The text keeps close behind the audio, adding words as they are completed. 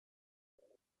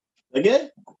Again?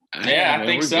 Yeah, I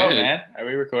think so, good. man. Are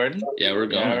we recording? Yeah, we're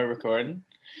going. Yeah, we're recording.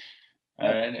 All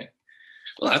right.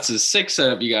 Well, that's a sick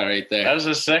setup you got right there. That was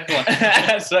a sick one.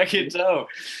 Suck it dope.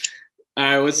 All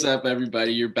right, what's up,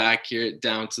 everybody? You're back here at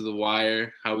Down to the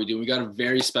Wire. How we doing? We got a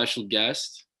very special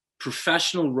guest,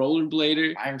 professional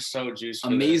rollerblader. I'm so juiced.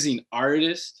 Amazing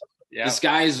artist. Yeah. This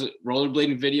guy's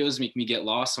rollerblading videos make me get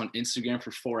lost on Instagram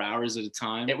for 4 hours at a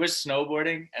time. It was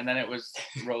snowboarding, and then it was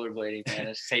rollerblading, man.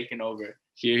 It's taken over.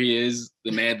 Here he is,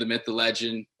 the man, the myth, the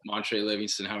legend, Montre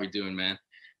Livingston. How we doing, man?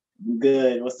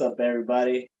 Good. What's up,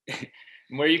 everybody?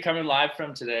 Where are you coming live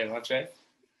from today, Montre?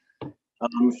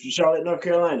 Charlotte, North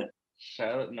Carolina.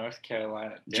 Charlotte, North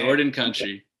Carolina. Damn. Jordan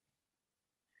country.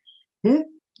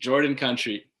 Jordan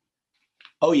country.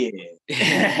 Oh, yeah.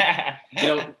 You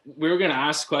know, we were going to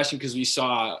ask a question because we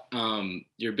saw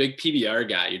you're a big PBR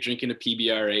guy. You're drinking a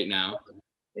PBR right now.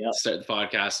 Yep. Start the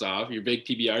podcast off. You're a big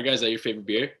PBR guy. Is that your favorite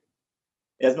beer?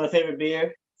 That's my favorite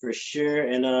beer, for sure.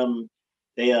 And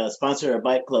they sponsor a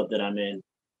bike club that I'm in.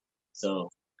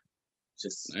 So,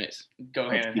 just nice. Go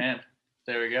hand in hand.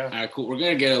 There we go. All right, cool. We're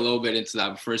going to get a little bit into that,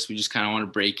 but first we just kind of want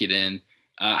to break it in.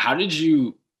 How did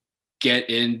you get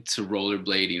into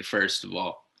rollerblading, first of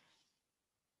all?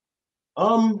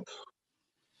 I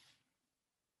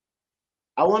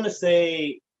want to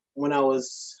say when I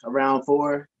was around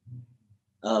 4,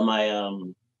 my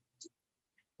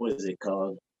what is it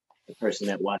called? The person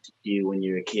that watches you when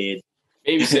you're a kid.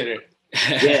 Babysitter.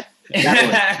 Yeah.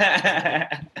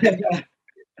 That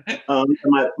one.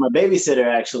 My babysitter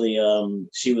actually,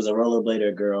 she was a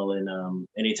rollerblader girl, and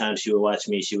anytime she would watch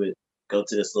me, she would go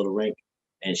to this little rink,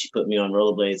 and she put me on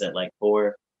rollerblades at like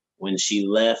 4. When she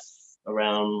left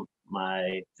around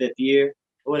my 5th year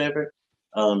or whatever,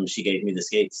 she gave me the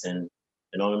skates and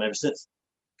been on them ever since.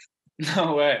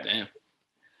 No way. Damn.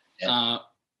 Yeah.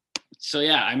 So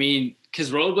yeah, I mean,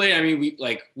 because rollerblading, I mean,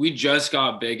 we just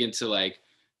got big into like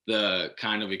the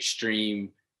kind of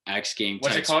extreme X game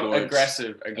What's type it called? sports.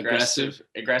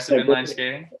 Aggressive inline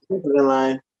skating?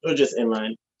 Inline or just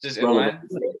inline? Just inline?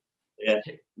 Yeah.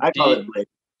 I call it blade.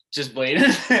 Just blade.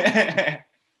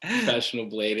 Professional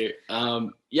blader.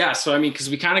 Yeah, so I mean, because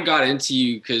we kind of got into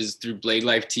you because through Blade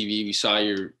Life TV, we saw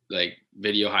your like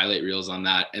video highlight reels on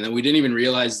that, and then we didn't even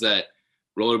realize that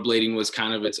rollerblading was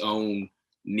kind of its own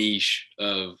niche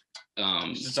of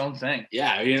it's its own thing.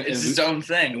 Yeah, I mean, it's its own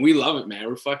thing, and we love it, man.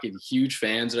 We're fucking huge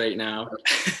fans right now.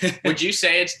 Would you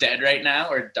say it's dead right now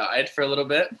or died for a little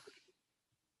bit?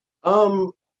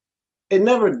 It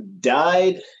never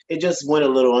died. It just went a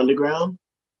little underground.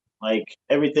 Like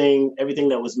everything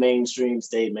that was mainstream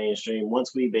stayed mainstream.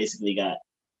 Once we basically got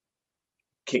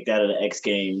kicked out of the X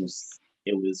Games,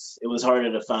 it was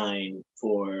harder to find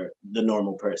for the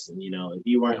normal person. You know, if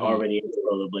you weren't already into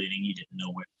rollerblading, you didn't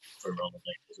know where for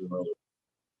rollerblading.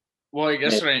 Well, I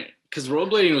guess because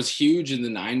rollerblading was huge in the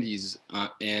 90s,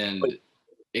 and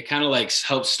it kind of like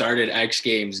helped started X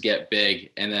Games get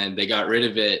big, and then they got rid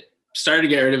of it. Started to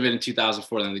get rid of it in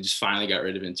 2004, then they just finally got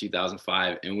rid of it in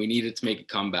 2005, and we needed to make a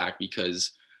comeback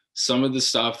because some of the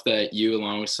stuff that you,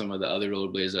 along with some of the other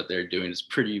rollerbladers out there, are doing is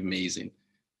pretty amazing.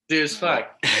 Dude, it's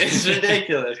fuck. It's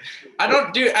ridiculous.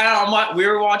 We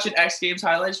were watching X Games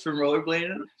highlights from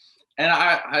rollerblading, and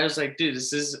I was like, dude,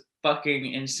 this is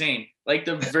fucking insane. Like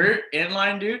the vert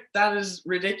inline, dude, that is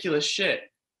ridiculous shit.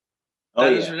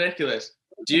 That is ridiculous.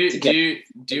 Do you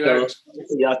ever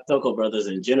the Toko brothers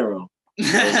in general?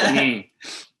 Yeah,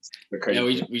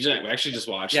 we actually just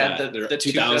watched that. The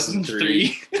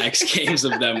 2003 X Games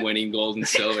of them winning gold and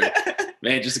silver.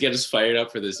 Man, just to get us fired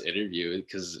up for this interview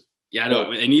because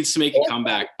it needs to make a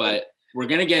comeback. But we're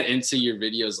gonna get into your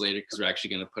videos later because we're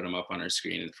actually gonna put them up on our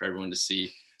screen for everyone to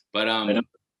see. But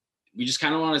we just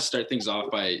kind of want to start things off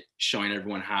by showing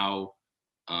everyone how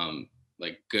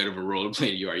like good of a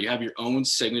rollerblade you are. You have your own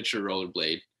signature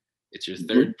rollerblade. It's your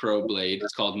third pro blade.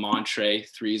 It's called Montre.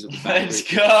 3's at the back. Let's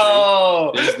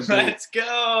go. Let's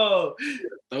go.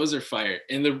 Those are fire.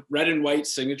 And the red and white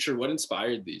signature, what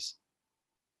inspired these?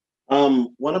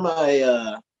 One of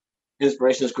my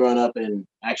inspirations growing up, and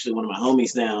actually one of my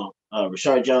homies now,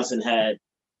 Rashard Johnson, had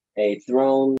a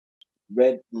Throne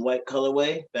red and white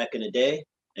colorway back in the day,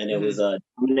 and it was a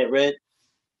dominant red.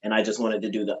 And I just wanted to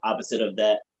do the opposite of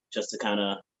that just to kind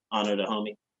of honor the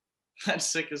homie. That's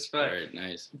sick as fuck. All right,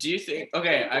 nice. Do you think,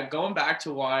 going back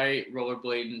to why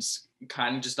rollerblading's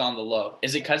kind of just on the low,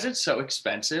 is it because it's so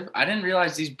expensive? I didn't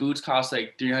realize these boots cost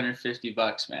like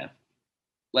 $350, man.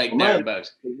 Like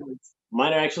thereabouts.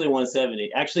 Mine are actually $170.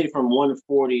 Actually, from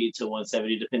 $140 to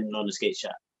 $170, depending on the skate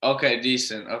shop. Okay,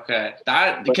 decent. Okay,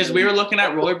 that because we were looking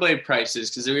at rollerblade prices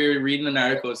because we were reading an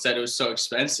article that said it was so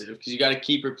expensive because you got to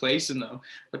keep replacing them,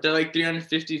 but they're like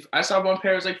 350. I saw one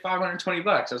pair was like $520.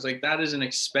 I was like, that is an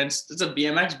expense. It's a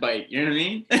BMX bike. You know what I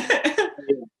mean?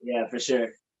 Yeah, for sure.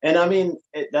 And I mean,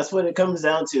 that's what it comes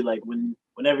down to. Like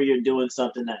whenever you're doing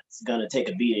something that's gonna take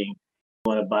a beating, you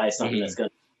want to buy something that's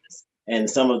gonna. And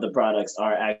some of the products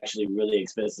are actually really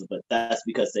expensive, but that's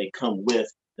because they come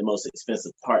with the most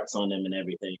expensive parts on them and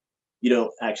everything. You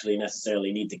don't actually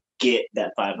necessarily need to get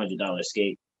that $500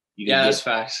 skate. You can that's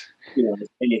facts. You know,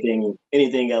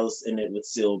 anything else, and it would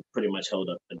still pretty much hold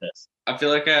up the best. I feel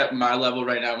like at my level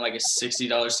right now, I'm like a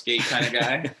 $60 skate kind of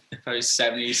guy. Probably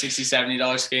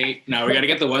 $70 skate. Now we got to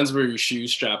get the ones where your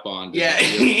shoes strap on. Yeah.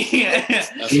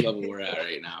 That's the level we're at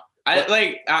right now.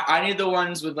 I need the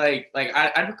ones with like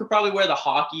I could probably wear the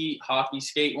hockey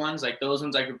skate ones. Like those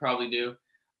ones I could probably do.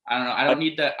 I don't know. I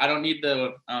don't need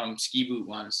the ski boot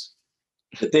ones.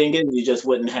 The thing is, you just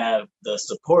wouldn't have the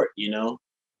support, you know?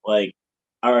 Like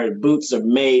our boots are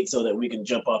made so that we can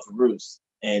jump off of roofs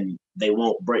and they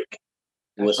won't break.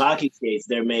 With hockey skates,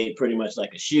 they're made pretty much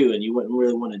like a shoe, and you wouldn't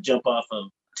really want to jump off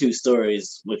of 2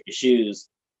 stories with your shoes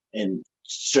and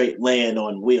straight land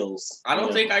on wheels. I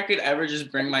don't think I could ever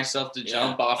just bring myself to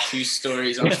jump off 2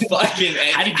 stories on fucking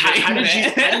anything. How do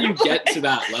you get to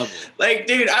that level? Like,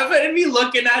 dude, I'm gonna be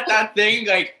looking at that thing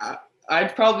like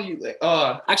I'd probably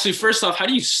Actually, first off, how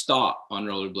do you stop on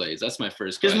rollerblades? That's my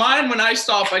first question. Because question. mine, when I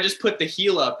stop, I just put the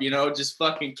heel up, you know, just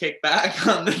fucking kick back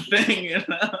on the thing, you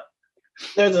know.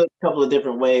 There's a couple of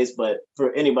different ways, but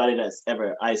for anybody that's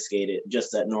ever ice skated,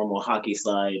 just that normal hockey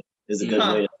slide is a good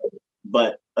way.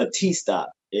 But a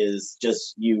T-stop is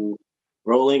just you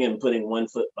rolling and putting one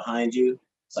foot behind you.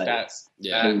 That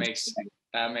makes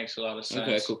a lot of sense.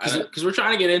 Okay, cool. Because we're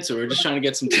trying to get into it. We're just trying to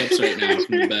get some tips right now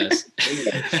from the best.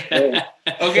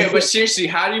 Okay, but seriously,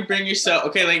 how do you bring yourself?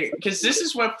 Okay, like, because this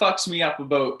is what fucks me up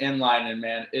about inlining,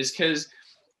 man, is because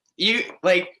you,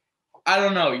 like, I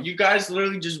don't know, you guys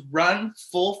literally just run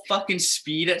full fucking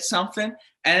speed at something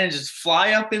and then just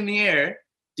fly up in the air.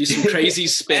 Do some crazy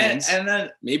spins. And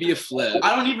then maybe a flip.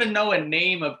 I don't even know a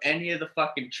name of any of the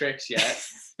fucking tricks yet.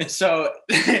 So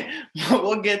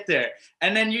we'll get there.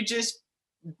 And then you just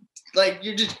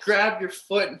grab your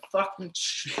foot and fucking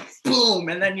boom,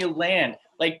 and then you land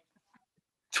like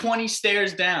 20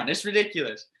 stairs down. It's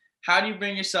ridiculous. How do you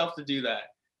bring yourself to do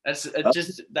that?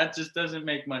 That just doesn't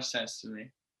make much sense to me.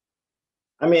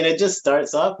 I mean, it just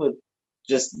starts off with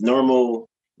just normal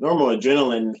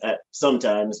adrenaline at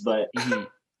sometimes, but I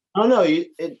don't know.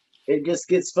 It just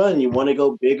gets fun. You want to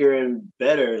go bigger and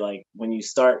better. Like when you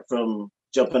start from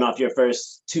jumping off your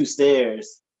first 2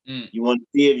 stairs, you want to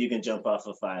see if you can jump off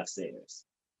of 5 stairs,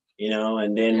 you know.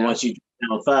 And then once you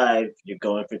jump down 5, you're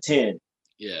going for 10.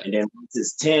 Yeah. And then once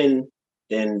it's 10,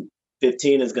 then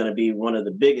 15 is going to be one of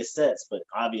the biggest sets. But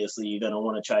obviously, you're going to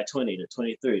want to try 20 to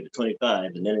 23 to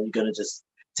 25, and then you're going to just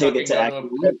take it to actual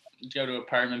go to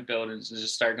apartment buildings and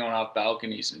just start going off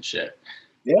balconies and shit.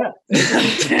 Yeah.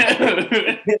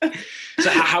 So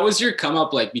how was your come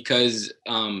up like? Because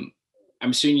I'm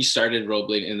assuming you started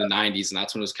rollerblading in the 90s and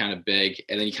that's when it was kind of big,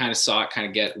 and then you kind of saw it kind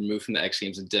of get removed from the X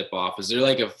Games and dip off. Is there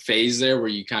like a phase there where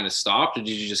you kind of stopped, or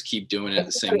did you just keep doing it at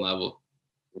the same level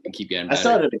and keep getting better? I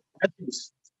started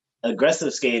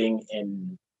aggressive skating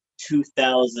in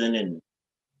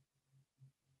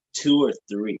 2002 or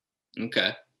 3.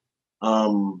 Okay.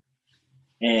 And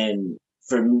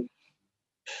for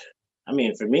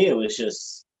me, it was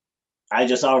just, I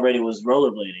just already was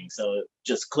rollerblading, so it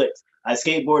just clicked. I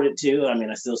skateboarded too. I mean,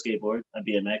 I still skateboard. I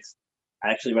BMX. I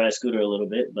actually ride a scooter a little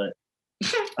bit, but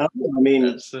I mean,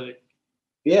 that's sick.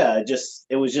 Yeah,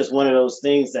 it was just one of those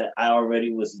things that I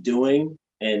already was doing,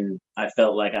 and I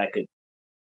felt like I could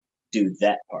do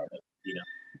that part of it, you know.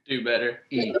 Do better.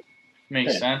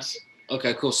 Makes sense.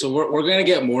 Okay, cool. So we're gonna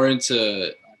get more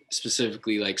into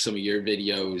specifically like some of your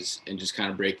videos and just kind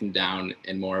of breaking down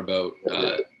and more about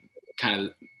kind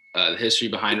of the history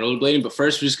behind rollerblading. But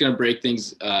first, we're just gonna break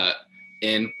things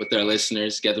in with our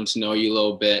listeners, get them to know you a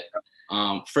little bit.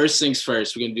 First things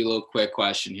first, we're gonna do a little quick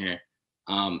question here.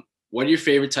 What are your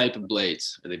favorite type of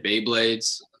blades? Are they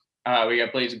Beyblades? We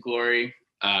got Blades of Glory,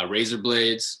 Razor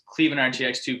blades, Cleveland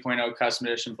RTX 2.0 custom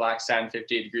edition black satin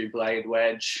 58-degree blade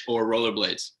wedge, or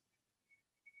rollerblades.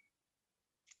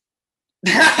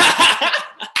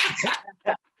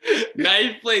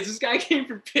 Knife blades. This guy came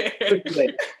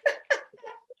prepared.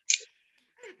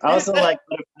 I also like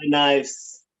butterfly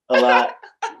knives a lot.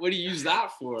 What do you use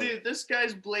that for? Dude, this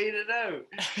guy's bladed out.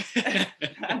 I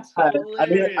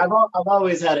mean, I've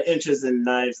always had an interest in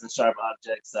knives and sharp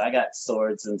objects. So I got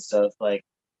swords and stuff. Like,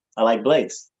 I like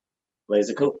blades. Blades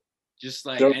are cool. Just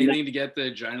like anything to get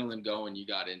the adrenaline going, you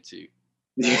got into.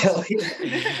 Do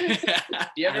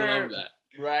you ever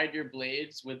ride your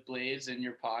blades with blades in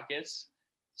your pockets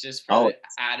just for the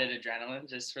added adrenaline,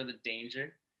 just for the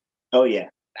danger? Oh yeah,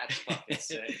 that's fucking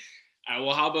sick.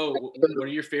 Well, how about what are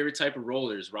your favorite type of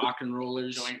rollers? Rock and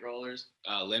rollers, joint rollers,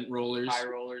 lint rollers, high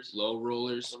rollers, low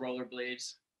rollers, the roller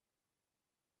blades.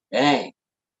 Dang,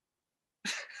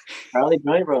 probably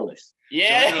joint rollers.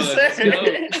 Yeah,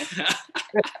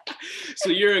 so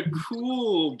you're a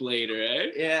cool blader,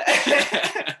 eh? Yeah.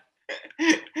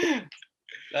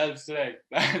 That's sick.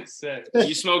 That's sick. Do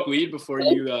you smoke weed before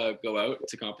you go out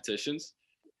to competitions?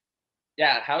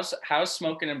 Yeah. How's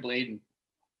smoking and blading?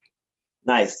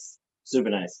 Nice. Super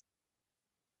nice.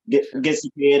 Gets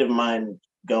the creative mind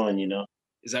going, you know.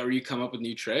 Is that where you come up with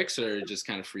new tricks or just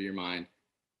kind of free your mind?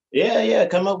 Yeah.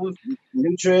 Come up with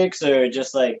new tricks or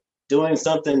just like doing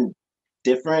something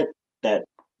different that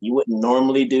you wouldn't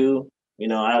normally do. You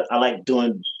know, I like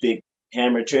doing big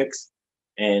hammer tricks,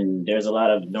 and there's a lot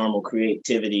of normal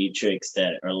creativity tricks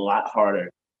that are a lot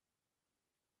harder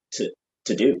to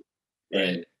do. Right.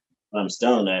 And when I'm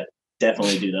stoned, I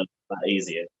definitely do that a lot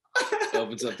easier.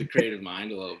 Opens up the creative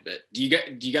mind a little bit. Do you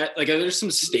got like, are there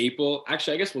some staple?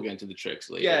 Actually, I guess we'll get into the tricks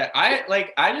later. Yeah,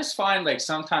 I just find like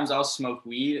sometimes I'll smoke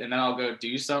weed and then I'll go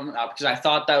do something because I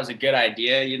thought that was a good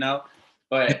idea, you know.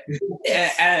 But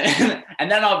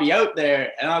and then I'll be out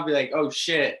there and I'll be like, oh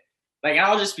shit, like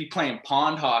I'll just be playing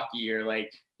pond hockey or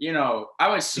like, you know, I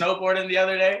was snowboarding the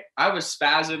other day. I was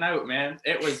spazzing out, man.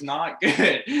 It was not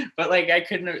good. But like I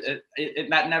couldn't.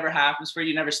 That never happens for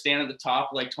you. You never stand at the top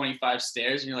of like 25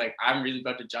 stairs and you're like, I'm really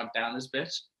about to jump down this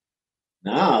bitch.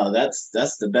 No, that's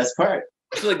the best part.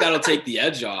 I feel like that'll take the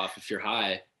edge off if you're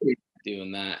high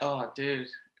doing that. Oh, dude,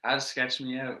 that'd sketch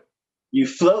me out. You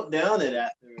float down it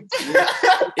afterwards.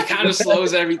 It kind of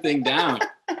slows everything down.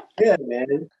 Yeah,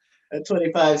 man. That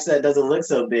 25 set doesn't look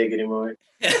so big anymore.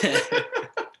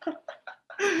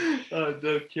 Oh,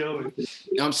 don't kill me.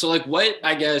 So like what,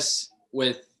 I guess,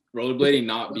 with rollerblading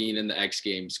not being in the X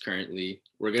Games currently,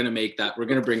 we're going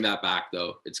to bring that back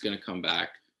though. It's going to come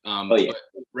back. But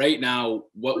right now,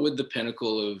 what would the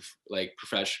pinnacle of like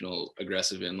professional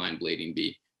aggressive inline blading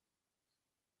be?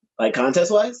 Like contest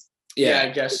wise? Yeah, I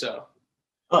guess so.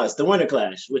 Oh, it's the Winter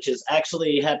Clash, which is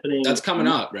actually happening. That's coming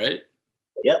up, right?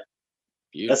 Yep.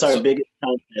 Beautiful. That's our biggest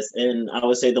contest. And I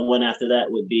would say the one after that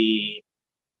would be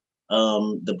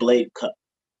the Blade Cup.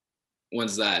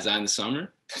 When's that? Is that in the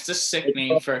summer? It's a sick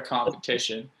name for a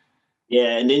competition.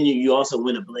 Yeah, and then you also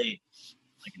win a blade.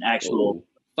 Like an actual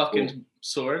fucking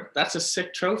sword. That's a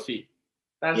sick trophy.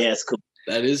 Yeah, it's cool.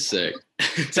 That is sick.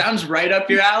 Sounds right up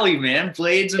your alley, man.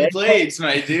 Blades and blades,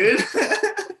 my dude.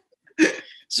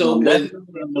 So that's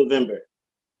November.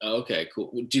 Okay,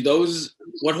 cool.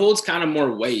 What holds kind of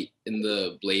more weight in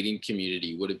the blading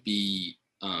community? Would it be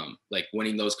like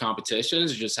winning those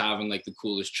competitions or just having like the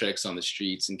coolest tricks on the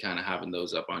streets and kind of having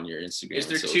those up on your Instagram? Is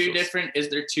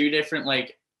there two different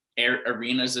like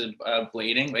arenas of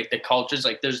blading, like the cultures?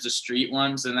 Like there's the street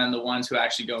ones and then the ones who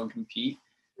actually go and compete.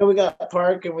 And we got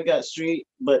park and we got street,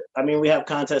 but I mean we have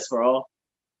contests for all.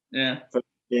 Yeah. For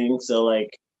things. So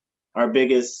like our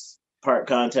biggest park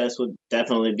contest would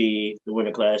definitely be the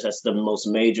Winter Clash. That's the most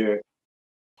major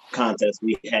contest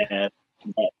we have.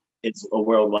 It's a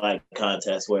worldwide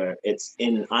contest where it's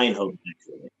in Eindhoven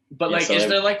actually. But like, so is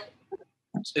there like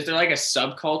a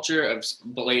subculture of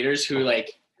bladers who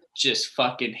like just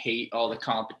fucking hate all the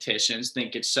competitions,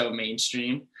 think it's so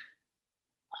mainstream?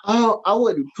 I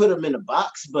wouldn't put them in a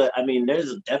box, but I mean,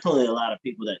 there's definitely a lot of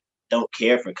people that don't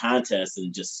care for contests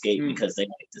and just skate because they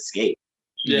like to skate.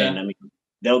 Yeah, and I mean,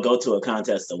 they'll go to a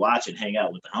contest to watch and hang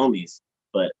out with the homies,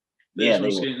 but yeah, they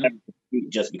will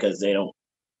just because they don't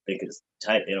think it's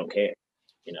tight. They don't care,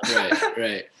 you know.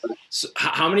 Right. So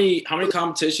how many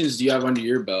competitions do you have under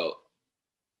your belt?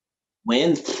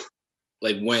 Wins?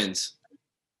 Like wins?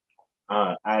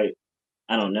 I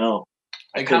don't know.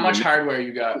 Like how much hardware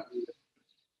you got?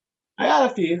 I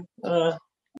got a few.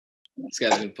 This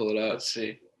guy's gonna pull it up. Let's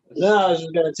see. No, I was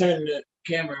just gonna turn the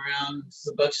camera around. There's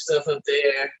a bunch of stuff up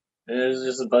there. There's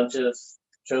just a bunch of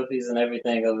trophies and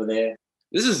everything over there.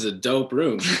 This is a dope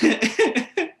room.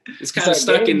 It's kind of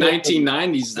stuck in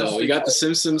 1990s though. We got the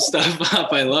Simpsons stuff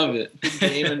up. I love it.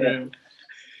 Gaming room.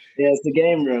 Yeah, it's the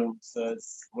game room, so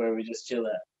it's where we just chill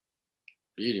at.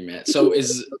 Beauty, man. So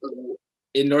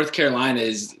in North Carolina,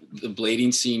 is the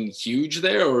blading scene huge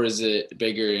there, or is it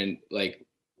bigger in like,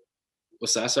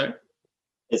 what's that, sorry?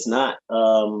 It's not.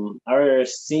 Our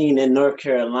scene in North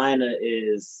Carolina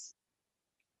is,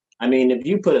 I mean, if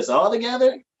you put us all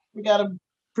together, we got a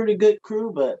pretty good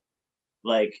crew, but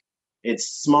like it's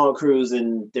small crews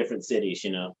in different cities,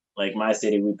 you know. like my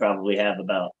city, we probably have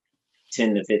about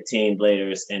 10 to 15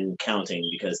 bladers and counting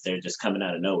because they're just coming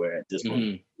out of nowhere at this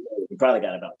point. We probably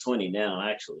got about 20 now,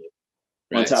 actually.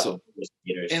 Right. On top of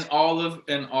skaters. In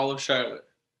all of Charlotte,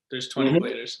 there's 20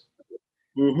 bladers.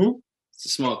 It's a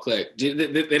small clique.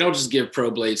 They don't just give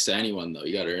pro blades to anyone though.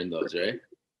 You got to earn those, right?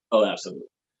 Oh, absolutely.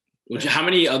 How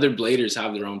many other bladers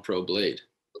have their own pro blade?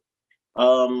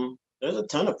 There's a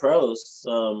ton of pros.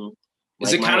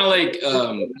 Is it kind of like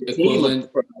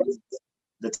equivalent?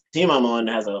 The team I'm on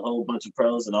has a whole bunch of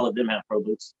pros, and all of them have pro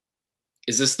boots.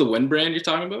 Is this the Win brand you're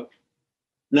talking about?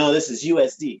 No, this is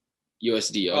USD.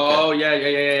 USD. Okay. Oh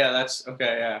yeah. That's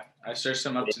okay. Yeah, I searched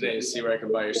them up today to see where I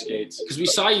can buy your skates. Because we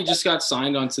saw you just got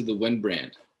signed onto the Win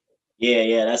brand.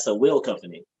 Yeah. That's a Will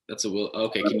company. That's a Will.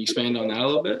 Okay, can you expand on that a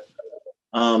little bit?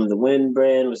 The Win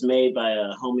brand was made by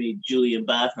a homie Julian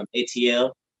Bai from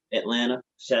ATL Atlanta.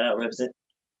 Shout out, represent.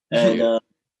 And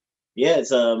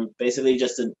it's basically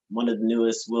just one of the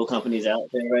newest Will companies out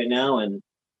there right now, and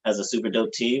has a super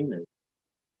dope team. And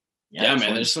yeah,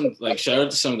 man, there's some like shout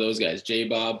out to some of those guys: J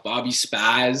Bob, Bobby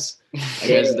Spaz, that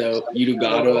guy's dope. Yudu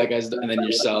Gato, that guy's dope. And then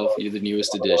yourself, you're the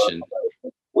newest addition.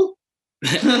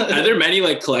 Are there many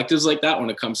like collectives like that when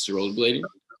it comes to rollerblading?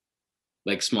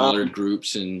 Like smaller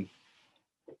groups and.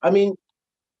 I mean,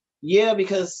 yeah,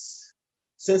 because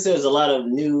since there's a lot of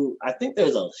I think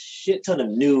there's a shit ton of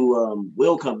new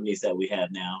Will companies that we have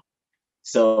now.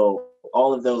 So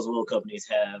all of those Will companies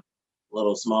have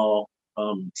little small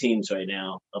teams right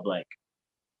now of like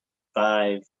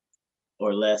 5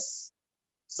 or less,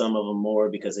 some of them more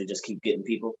because they just keep getting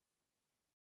people.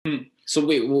 So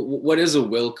wait, what is a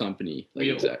Will company? Like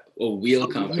Wheel. Exactly. Oh, Wheel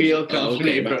company. Wheel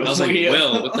company. Okay, bro. I was like,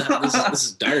 Will. What the hell? This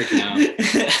is dark now.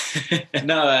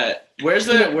 No, where are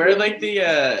I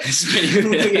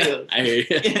hear you.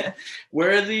 Yeah.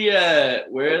 Where are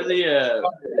the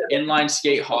inline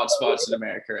skate hotspots in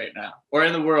America right now, or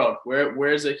in the world?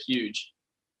 Where is it huge?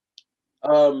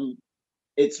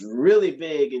 It's really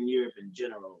big in Europe in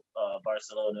general.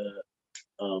 Barcelona,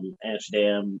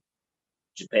 Amsterdam,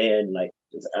 Japan, like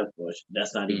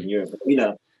that's not even Europe, but,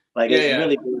 it's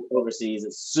really big overseas.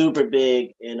 It's super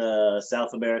big in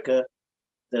South America.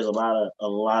 There's a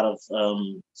lot of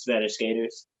Spanish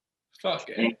skaters. Fuck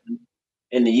it.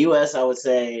 In the US, I would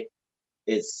say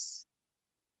it's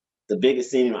the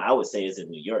biggest scene I would say is in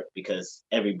New York because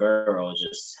every borough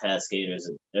just has skaters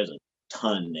and there's a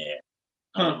ton there.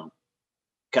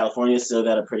 California still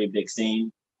got a pretty big scene.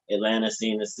 Atlanta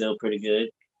scene is still pretty good.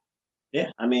 Yeah,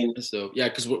 I mean, so yeah,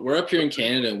 because we're up here in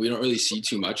Canada and we don't really see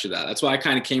too much of that. That's why it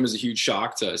kind of came as a huge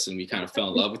shock to us, and we kind of fell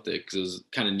in love with it because it was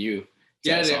kind of new.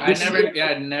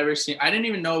 I'd never seen. I didn't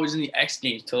even know it was in the X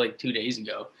Games till like 2 days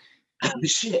ago. Oh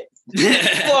shit!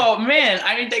 Well, man,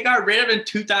 I mean, they got rid of it in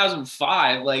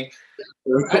 2005. Like,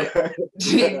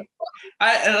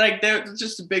 I like that was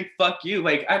just a big fuck you.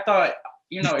 Like, I thought.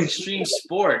 Extreme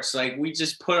sports. Like we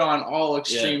just put on all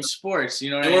extreme sports. You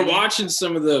know what I mean? We're watching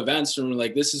some of the events and we're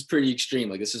like, this is pretty extreme.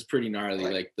 Like this is pretty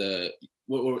gnarly. Like the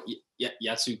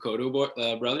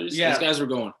Yatsukoto brothers. Yeah. These guys were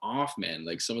going off, man.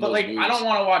 Like some of those. But like, moves. I don't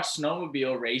want to watch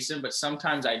snowmobile racing, but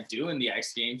sometimes I do in the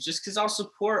X Games just because I'll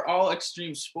support all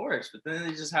extreme sports. But then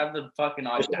they just have the fucking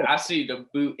audacity to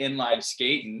boot inline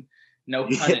skating. No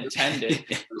pun intended.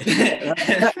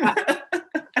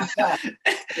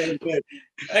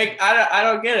 Like I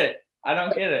don't get it.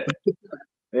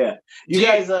 Yeah, you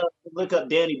guys look up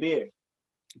Danny Beer.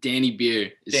 Danny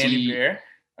Beer. Beer.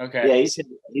 Okay. Yeah, he's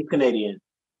Canadian.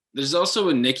 There's also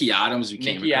a Nicky Adams who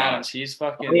came across. Nicky Adams, he's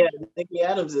fucking. Oh, yeah, Nicky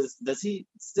Adams does he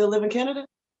still live in Canada?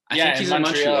 I think he's in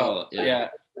Montreal. Yeah.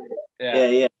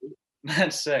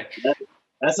 That's sick.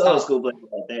 That's old school player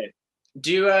right there.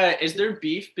 Is there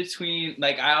beef between,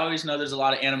 like, I always know there's a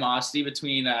lot of animosity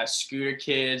between scooter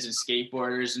kids and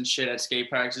skateboarders and shit at skate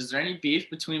parks. Is there any beef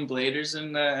between bladers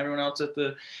and everyone else at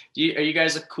are you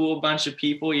guys a cool bunch of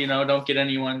people, don't get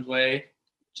anyone's way,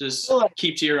 just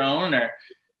keep to your own, or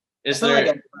is there? Like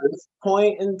at this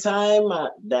point in time,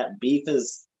 that beef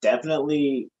has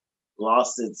definitely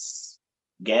lost its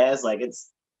gas. Like it's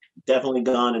definitely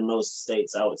gone in most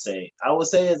states, I would say. I would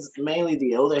say it's mainly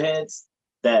the older heads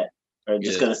that are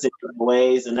just going to stick their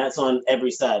ways, and that's on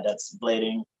every side. That's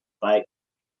blading, bike,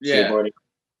 skateboarding.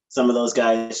 Some of those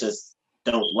guys just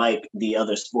don't like the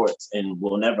other sports and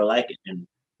will never like it and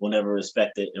will never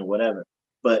respect it and whatever.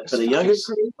 But for the younger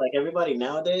crew, like everybody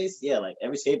nowadays, like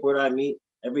every skateboarder I meet,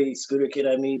 every scooter kid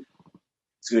I meet,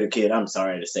 I'm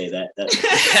sorry to say that.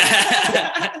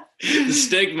 The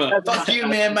stigma. Fuck you,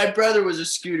 man. My brother was a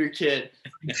scooter kid.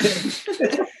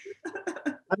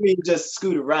 I mean, just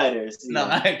scooter riders. No,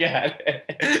 I got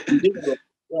it.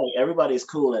 Like everybody's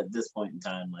cool at this point in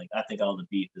time. Like I think all the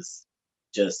beef is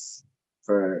just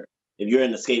for if you're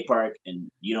in the skate park and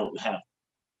you don't have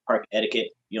park etiquette,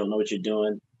 you don't know what you're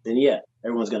doing, then yeah,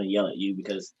 everyone's gonna yell at you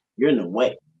because you're in the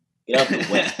way. Get out the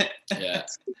way. Yeah.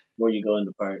 Before you go in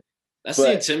the park. That's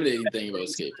the intimidating thing about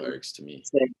skate parks to me. At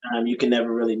the same time, you can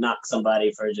never really knock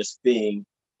somebody for just being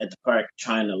at the park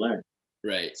trying to learn.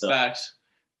 Right. So facts.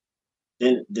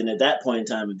 Then at that point in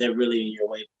time, if they're really in your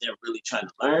way, they're really trying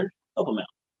to learn, help them out.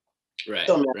 Right.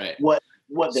 Don't matter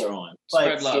what they're on.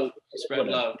 Spread love. Spread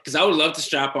love. Because I would love to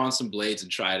strap on some blades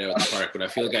and try it out at the park, but I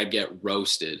feel like I'd get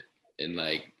roasted and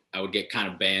like I would get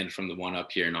kind of banned from the one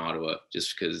up here in Ottawa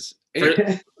just because.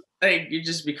 Like you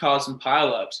just be causing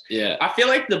pileups. Yeah. I feel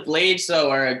like the blades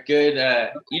though are a good.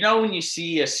 When you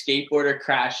see a skateboarder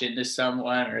crash into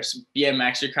someone or a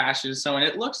BMXer crash into someone,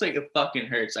 it looks like it fucking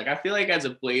hurts. Like I feel like as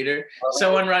a blader,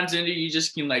 someone runs into you,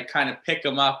 just can like kind of pick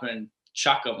them up and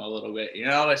chuck them a little bit. You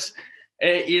know,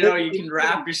 you can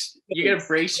you gotta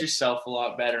brace yourself a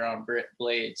lot better on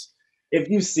blades. If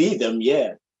you see them,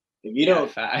 yeah. If you don't,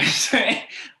 fast.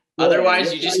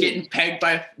 Otherwise, you're just getting pegged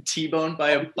T-boned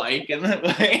by a bike and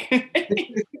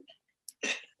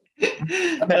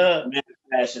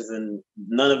crashes and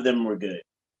none of them were good.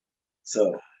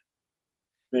 So,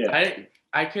 yeah.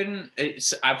 I couldn't.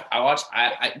 I watched.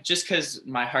 I just because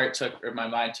my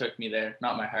mind took me there.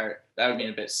 Not my heart. That would be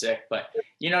a bit sick. But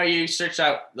you search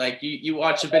out like you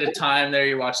watch a bit of time there.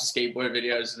 You watch the skateboard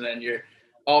videos, and then you're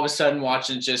all of a sudden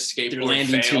watching just skateboard You're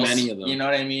landing fails. Too many of them. You know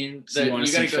what I mean? So you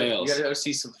gotta go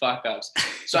see some fuck ups.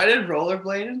 So I did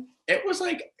rollerblading. It was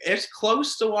like it's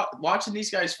close to watching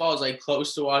these guys fall is like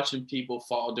close to watching people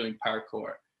fall doing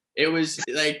parkour. It was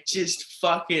like just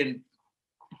fucking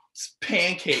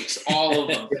pancakes, all of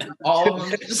them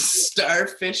just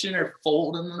starfishing or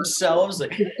folding themselves.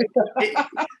 Like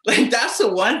that's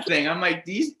the one thing. I'm like,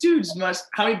 these dudes must.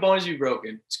 How many bones have you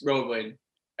broken? Rollerblading.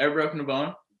 Ever broken a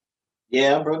bone?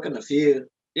 Yeah, I've broken a few.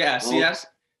 Yeah, see,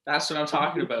 that's what I'm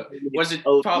talking about. Was it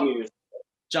probably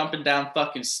jumping down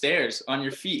fucking stairs on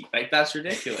your feet? Like, that's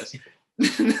ridiculous.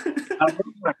 I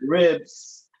broke my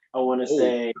ribs, I want to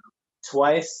say,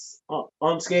 twice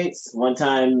on skates. One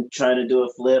time trying to do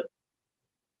a flip,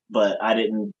 but I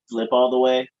didn't flip all the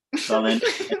way. So I landed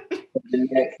the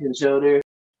neck and shoulder.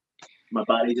 My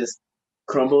body just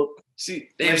crumbled. See,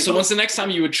 damn, so when's the next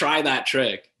time you would try that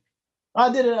trick? I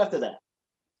did it after that.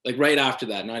 Like right after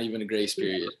that, not even a grace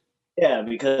period. Yeah,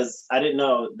 because I didn't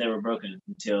know they were broken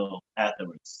until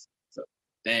afterwards. So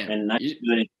damn. And I didn't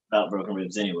do anything about broken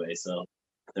ribs anyway, so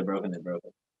they're broken, they're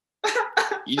broken.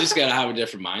 You just gotta have a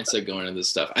different mindset going into this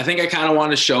stuff. I think I kind of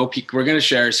want to show people. We're gonna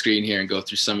share a screen here and go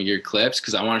through some of your clips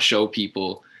because I want to show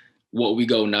people what we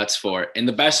go nuts for. And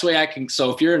the best way I can. So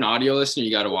if you're an audio listener,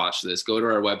 you got to watch this. Go to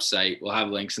our website. We'll have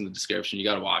links in the description. You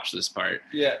got to watch this part.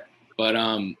 Yeah. But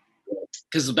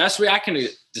because the best way I can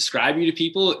describe you to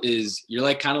people is you're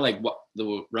like kind of like what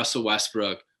the Russell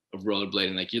Westbrook of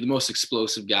rollerblading. Like you're the most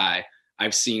explosive guy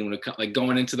I've seen when it comes like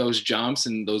going into those jumps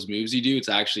and those moves you do. It's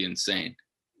actually insane.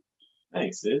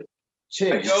 Thanks, dude.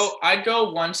 Cheers. I'd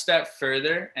go one step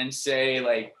further and say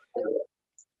like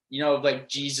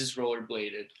Jesus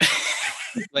rollerbladed.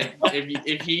 Like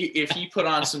if he put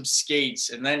on some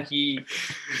skates and then he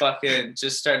fucking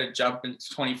just started jumping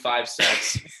 25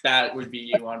 sets, that would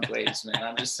be you on blades, man.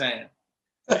 I'm just saying.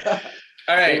 All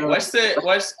right,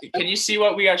 can you see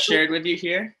what we got shared with you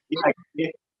here? Yeah.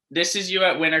 This is you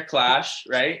at Winter Clash,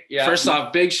 right? Yeah. First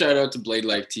off, big shout out to Blade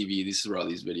Life TV. This is where all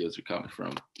these videos are coming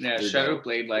from. Yeah, shout out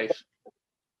Blade Life.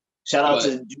 Shout out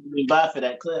to Julian Bott for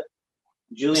that clip.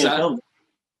 Julian filmed.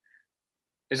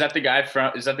 Is that the guy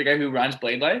who runs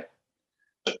Blade Life?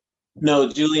 No,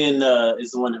 Julian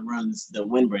is the one that runs the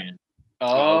Win brand.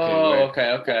 Oh,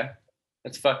 okay.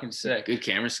 That's fucking sick. Good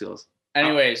camera skills.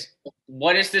 Anyways,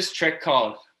 what is this trick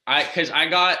called? I think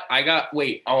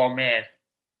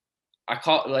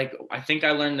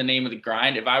I learned the name of the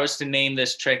grind. If I was to name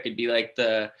this trick, it'd be like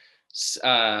the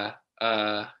slidey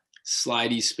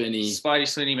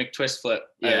spinny McTwist flip.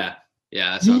 Yeah,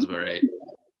 that sounds about right.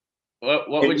 What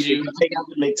would you take out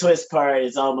the McTwist part?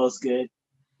 Is almost good.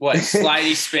 What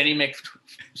slidey spinny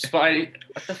Spidey?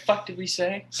 What the fuck did we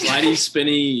say? Slidey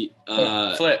spinny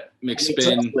flip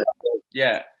McSpin.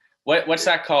 Yeah. What's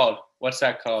that called? Because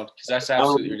that's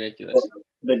absolutely ridiculous.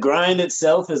 The grind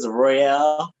itself is a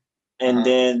Royale, and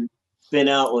then spin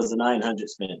out was a 900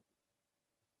 spin.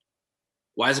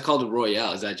 Why is it called a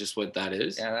Royale? Is that just what that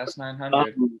is? Yeah, that's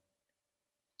 900.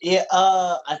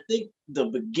 I think the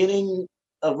beginning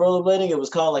of rollerblading, it was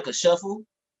called like a shuffle,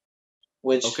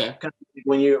 which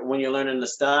when you're learning to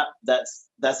stop,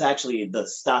 that's actually the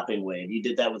stopping way. If you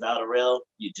did that without a rail,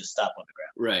 you just stop on the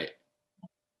ground. Right.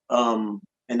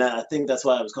 and I think that's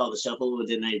why it was called the shuffle. But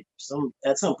then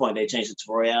at some point they changed it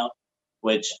to Royale,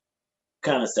 which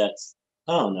kind of sets.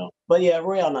 I don't know, but yeah,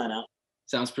 Royale 9 out.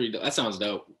 Sounds pretty dope. That sounds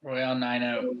dope. Royale 9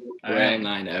 out. Royale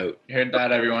 9 out. You heard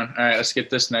that, everyone? All right, let's get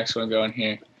this next one going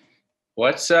here.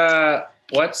 What's that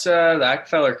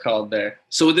feller called there?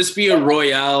 So would this be a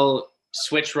Royale?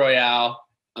 Switch Royale.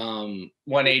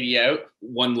 180 out.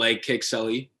 One leg kick,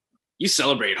 Sully. You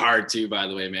celebrate hard too, by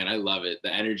the way, man. I love it.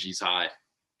 The energy's high.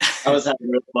 I was having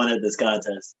real fun at this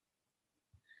contest.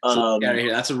 So,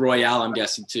 that's a Royale, I'm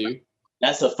guessing too.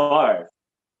 That's a Favre.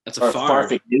 That's a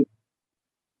Favre.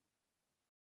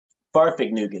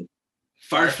 Farfignugan.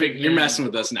 Farfig, you're messing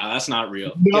with us now. That's not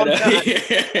real. No,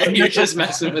 you're just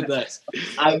messing with us.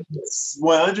 I'm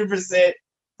 100%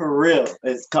 for real.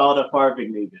 It's called a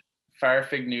Farfignugan.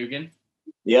 Farfignugan?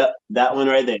 Yep, that one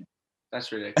right there.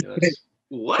 That's ridiculous.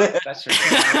 What? That's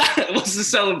ridiculous. What's the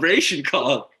celebration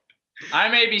called? I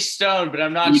may be stoned, but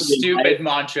I'm not stupid,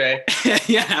 Montre.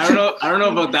 Yeah, I don't know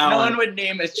about that one. No one would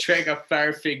name a trick a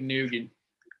Farfignugan.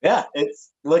 Yeah,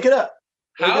 look it up.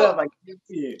 How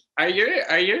are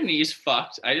your knees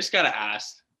fucked? I just gotta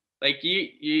ask. Like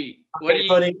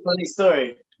funny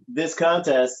story. This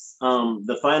contest,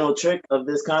 the final trick of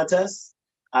this contest,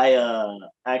 I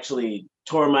actually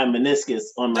tore my meniscus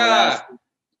on my last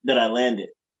that I landed.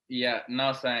 Yeah,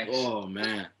 no thanks. Oh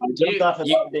man. I jumped off of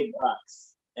the big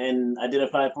box and I did a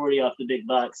 540 off the big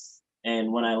box,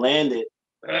 and when I landed,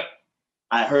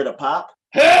 I heard a pop.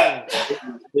 I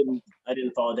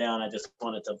didn't fall down. I just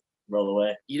wanted to roll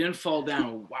away. You didn't fall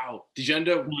down. Wow. Did you end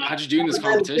up? How'd you do in this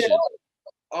competition?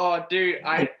 Oh, dude,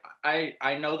 I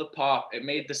know the pop. It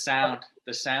made the sound.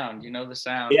 The sound. You know the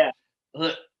sound. Yeah.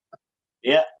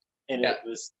 Yeah. And it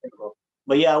was terrible.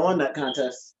 But yeah, I won that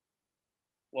contest.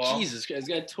 Well, Jesus Christ,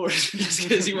 this guy tore just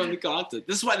because he won the contest.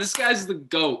 This is why this guy's the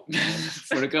GOAT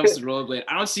when it comes to rollerblade.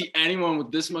 I don't see anyone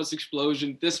with this much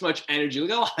explosion, this much energy.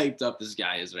 Look how hyped up this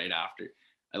guy is right after.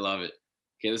 I love it.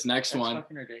 Okay, this next one.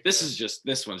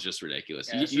 This one's just ridiculous.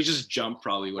 Yeah, you just jump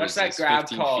probably. What's that grab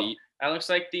called? Feet? That looks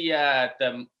like the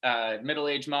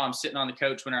middle-aged mom sitting on the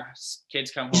couch when her kids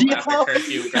come home after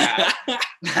curfew grab.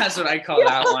 That's what I call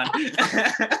that one.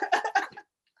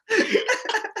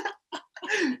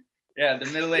 Yeah, the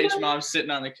middle-aged mom sitting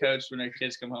on the couch when her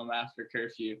kids come home after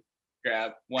curfew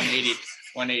grab.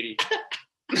 180.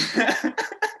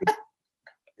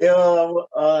 Yo,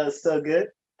 so good.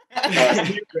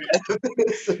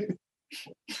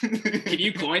 Can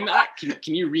you coin that?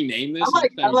 Can you rename this?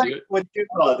 I like what you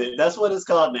called it. That's what it's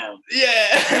called now. Yeah.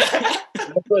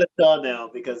 That's what it's called now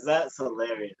because that's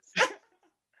hilarious.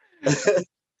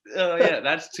 Oh yeah,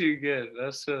 that's too good.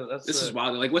 This is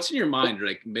wild. Like, what's in your mind,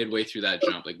 like midway through that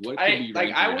jump? Like, what could be?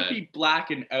 I would be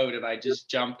blacking out if I just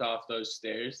jumped off those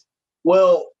stairs.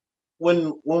 Well,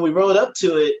 when we rode up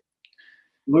to it,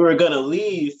 we were gonna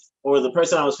leave, or the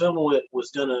person I was filming with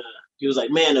he was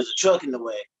like, "Man, there's a truck in the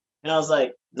way," and I was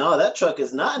like, "No, that truck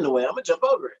is not in the way. I'm gonna jump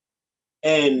over it."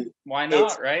 And why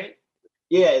not? Right?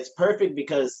 Yeah, it's perfect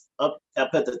because up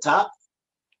at the top,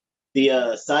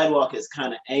 the sidewalk is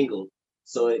kind of angled.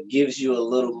 So it gives you a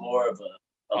little more of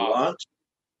a launch.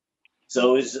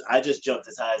 So I just jumped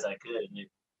as high as I could, and it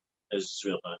was just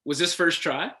real fun. Was this first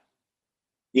try?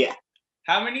 Yeah.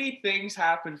 How many things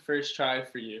happen first try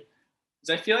for you?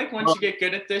 Because I feel like once you get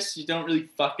good at this, you don't really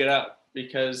fuck it up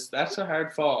because that's a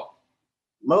hard fall.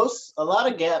 A lot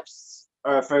of gaps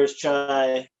are a first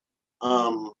try.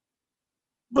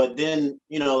 But then,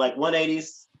 like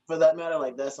 180s for that matter,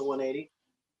 like that's a 180.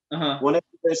 Whenever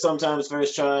there's sometimes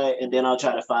first try, and then I'll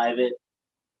try to 5 it,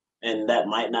 and that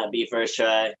might not be first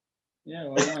try. Yeah,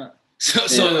 why not?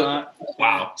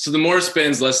 Wow. So the more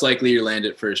spins, less likely you land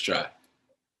it first try.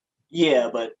 Yeah,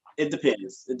 but it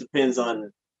depends. It depends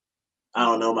on, I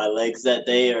don't know, my legs that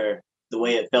day or the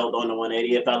way it felt on the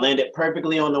 180. If I land it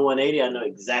perfectly on the 180, I know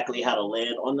exactly how to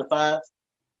land on the 5.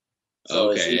 So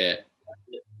okay.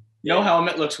 No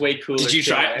helmet looks way cooler. Did you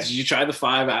try the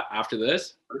 5 after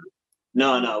this?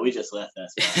 No, we just left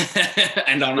that spot.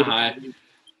 And on a high.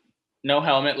 No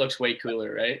helmet looks way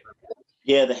cooler, right?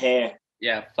 Yeah, the hair.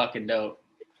 Yeah, fucking dope.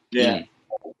 Yeah.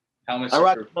 Helmets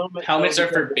are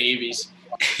for babies.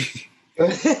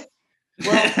 Well,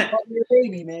 you're a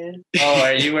baby, man. Oh,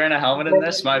 are you wearing a helmet in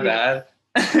this? My bad.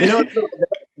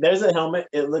 There's a helmet.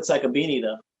 It looks like a beanie,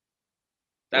 though.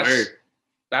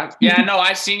 Yeah, no,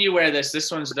 I've seen you wear this.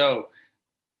 This one's dope.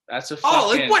 That's a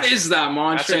fucking, what is that,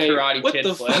 Montre? That's a Karate what Kid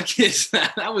the flip. fuck is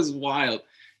that? That was wild.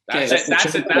 That's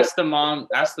the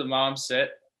mom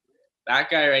sit. That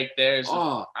guy right there is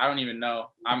I don't even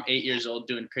know. I'm 8 years old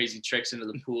doing crazy tricks into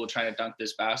the pool trying to dunk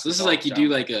this basketball. So this is like you do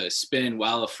like a spin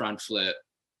while a front flip,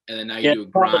 and then now you do a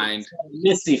grind.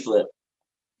 Misty flip.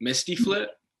 Misty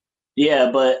flip?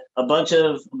 Yeah, but a bunch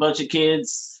of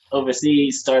kids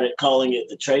overseas started calling it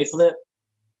the tray flip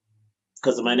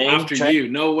because of my name. After Trey. You?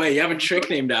 No way. You have a trick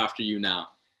named after you now.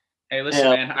 Hey, listen,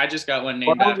 man. I just got one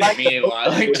named after me a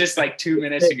while, just like 2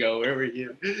 minutes ago. Where were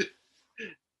you?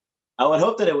 I would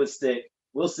hope that it would stick.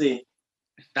 We'll see.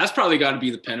 That's probably got to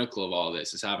be the pinnacle of all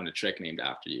this, is having a trick named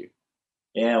after you.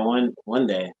 Yeah, one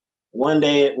day. One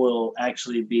day it will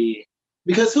actually be,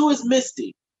 because who is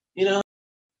Misty? You know?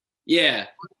 Yeah.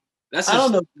 I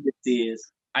don't know who Misty is.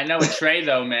 I know a Trey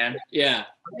though, man. Yeah.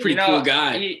 Pretty cool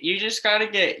guy. You just got to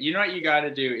get, you know what you got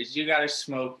to do is you got to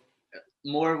smoke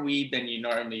more weed than you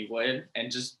normally would,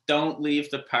 and just don't leave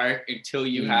the park until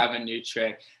you have a new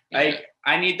trick. Like,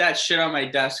 I need that shit on my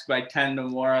desk by 10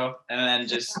 tomorrow, and then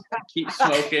just keep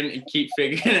smoking and keep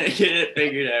get it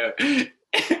figured out.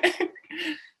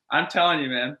 I'm telling you,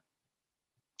 man.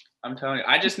 I'm telling you.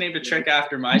 I just named a trick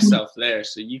after myself there,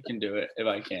 so you can do it if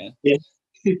I can. Yeah.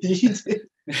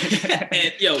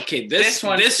 And, yo, okay, this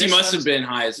you must have been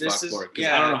high as fuck for,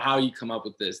 because I don't know how you come up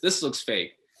with this. This looks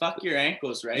fake. Fuck your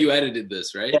ankles, right? You edited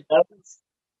this, right? Yeah,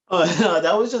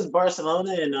 that was just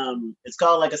Barcelona, and it's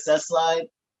called like a set slide,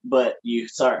 but you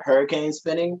start hurricane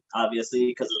spinning, obviously,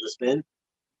 because of the spin.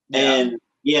 Yeah. And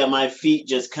yeah, my feet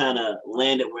just kind of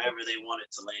landed wherever they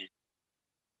wanted to land.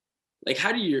 Like,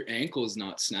 how do your ankles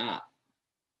not snap?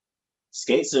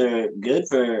 Skates are good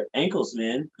for ankles,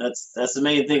 man. That's the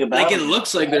main thing about it. Like, it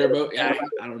looks like they're about, I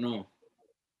don't know.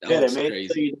 They're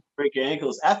made so you break your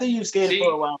ankles. After you've skated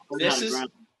for a while,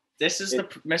 this is the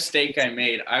mistake I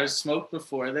made. I was smoked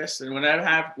before this, and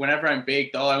whenever I'm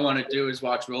baked, all I want to do is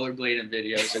watch rollerblading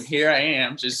videos. And here I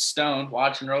am, just stoned,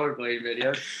 watching rollerblading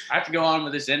videos. I have to go on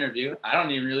with this interview. I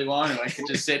don't even really want to. I could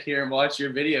just sit here and watch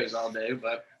your videos all day.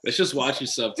 But let's just watch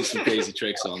yourself do some crazy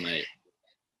tricks all night.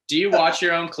 Do you watch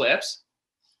your own clips?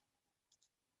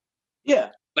 Yeah.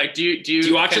 Like, do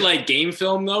you watch it like game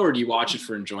film though, or do you watch it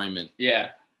for enjoyment? Yeah.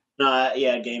 No,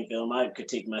 yeah, game film. I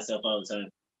critique myself all the time.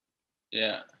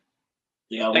 Yeah.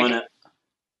 Yeah, I want to.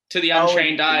 To the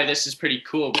untrained eye, this is pretty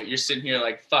cool, but you're sitting here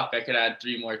like, fuck, I could add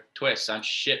 3 more twists. I'm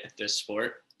shit at this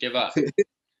sport. Give up.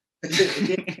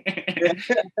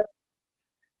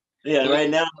 Yeah, right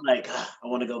now I'm like, I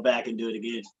want to go back and do it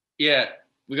again. Yeah.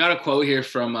 We got a quote here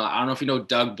from, I don't know if you know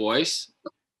Doug Boyce.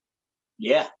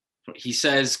 Yeah. He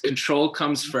says, control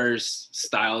comes first,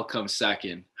 style comes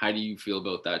second. How do you feel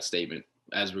about that statement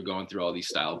as we're going through all these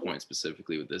style points,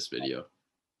 specifically with this video?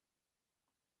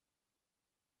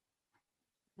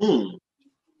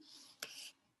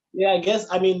 Yeah, I guess,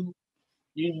 I mean,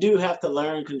 you do have to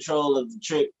learn control of the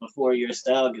trick before your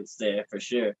style gets there, for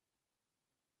sure.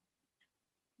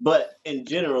 But in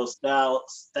general, style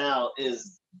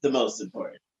is the most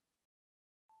important.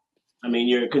 I mean,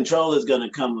 your control is going to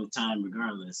come with time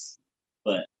regardless,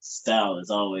 but style is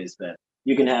always better.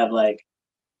 You can have like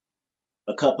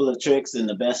a couple of tricks in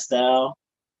the best style,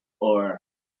 or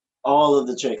all of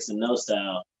the tricks in no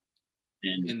style.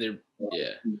 And they're,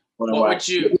 yeah.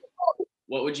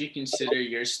 What would you consider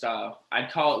your style?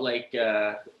 I'd call it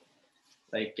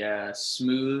like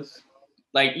smooth.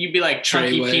 Like, you'd be like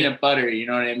chunky peanut butter, you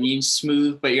know what I mean?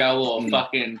 Smooth, but you got a little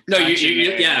fucking. No,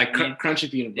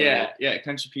 crunchy peanut butter. Yeah,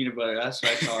 crunchy peanut butter. That's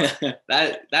what I call it.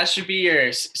 That should be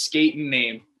your skating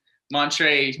name.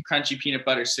 Montre crunchy peanut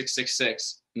butter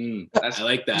 666. I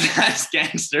like that. That's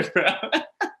gangster, bro.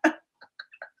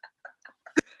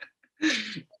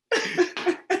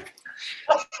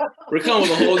 We're coming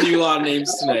with a whole new lot of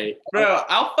names tonight. Bro,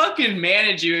 I'll fucking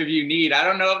manage you if you need. I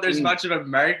don't know if there's much of a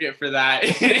market for that.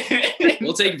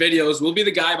 We'll take videos. We'll be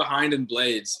the guy behind in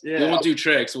blades. Yeah. We won't do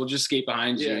tricks. We'll just skate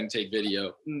behind you and take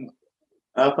video.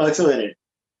 I'll fuck with it.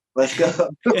 Let's go.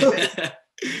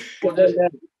 We're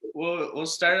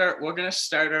gonna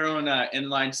start our own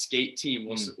inline skate team.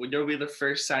 You'll be the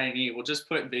first signee. We'll just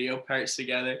put video parts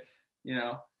together, you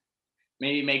know.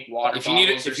 Maybe make water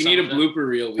bottles. If you need a blooper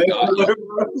reel, we got you.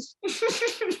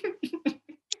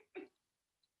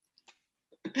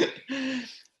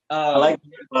 I like the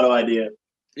photo idea.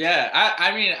 Yeah,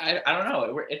 I mean, I don't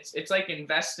know. It's like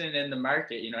investing in the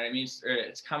market. You know what I mean?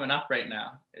 It's coming up right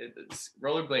now. It's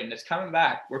rollerblading. It's coming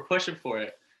back. We're pushing for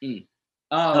it.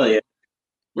 Oh yeah.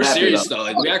 We're serious though.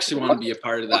 Like, we actually want to be a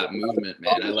part of that movement,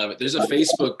 man. I love it. There's a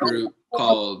Facebook group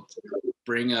called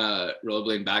Bring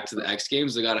Rollerblading Back to the X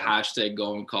Games. They got a hashtag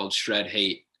going called Shred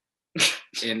Hate,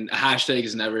 and a hashtag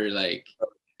is never like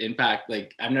impact.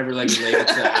 Like, I've never like related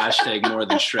to the hashtag more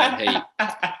than Shred Hate,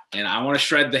 and I want to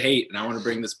shred the hate, and I want to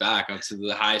bring this back onto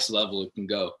the highest level it can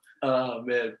go. Oh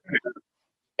man.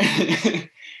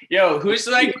 Yo, who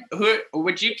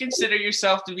would you consider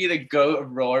yourself to be the GOAT of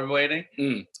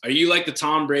rollerblading? Are you like the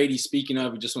Tom Brady? Speaking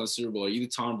of, you just won the Super Bowl. Are you the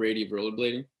Tom Brady of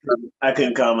rollerblading? I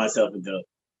couldn't call myself a GOAT.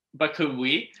 But could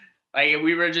we? Like,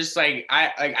 we were just like,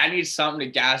 I need something to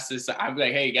gas this. I'm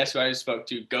like, hey, guess who I just spoke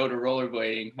to? Go to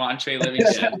rollerblading. Montre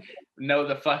Livingston. Know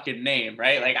the fucking name,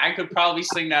 right? Like, I could probably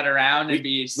sling that around and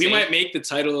be safe. We might make the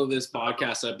title of this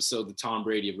podcast episode the Tom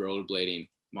Brady of rollerblading,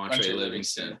 Montre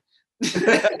Livingston.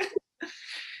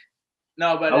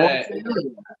 No, but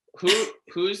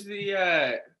who's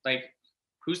the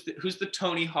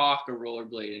Tony Hawk of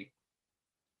rollerblading?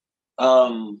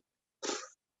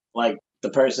 Like the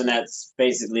person that's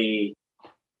basically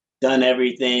done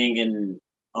everything and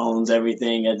owns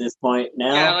everything at this point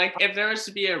now. Yeah, like if there was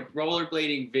to be a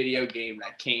rollerblading video game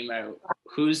that came out,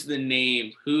 who's the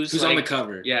name? Who's like, on the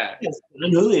cover? Yeah,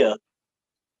 John Julio.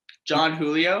 John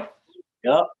Julio.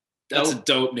 Yep. That's a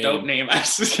dope name. Dope name. I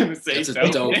was just gonna say. That's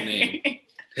a dope name.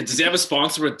 And does he have a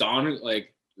sponsor with Don?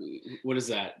 Like, what is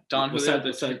that? Don Julio.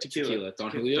 What's that tequila?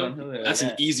 Don Julio. Don Julio. That's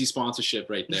an easy sponsorship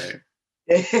right there.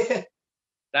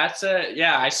 That's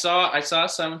I saw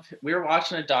some. We were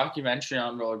watching a documentary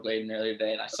on rollerblading earlier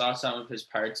today, and I saw some of his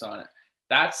parts on it.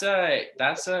 That's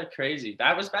crazy.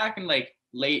 That was back in like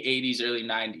late 80s, early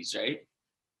 90s, right?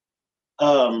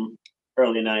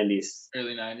 Early 90s.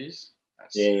 Early 90s.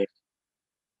 Yeah.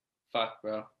 Fuck,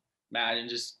 bro. Imagine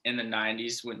just in the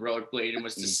 90s when rollerblading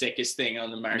was the sickest thing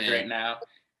on the market right now.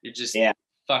 You're just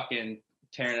fucking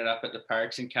tearing it up at the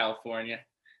parks in California.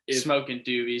 Smoking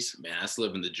doobies. Man, that's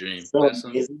living the dream. So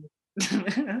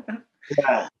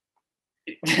yeah.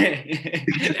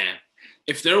 Man.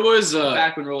 If there was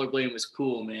back when rollerblading was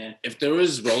cool, man. If there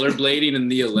was rollerblading in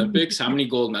the Olympics, how many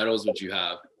gold medals would you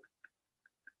have?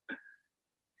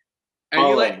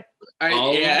 Yeah.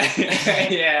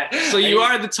 So you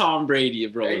are the Tom Brady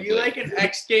of rollerblading. Are you like an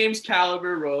X Games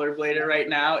caliber rollerblader right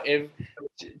now? If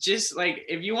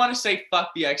you want to say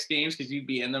fuck the X Games because you'd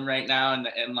be in them right now in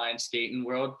the inline skating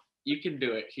world, you can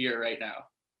do it here right now.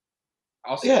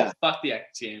 I'll say fuck the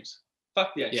X Games.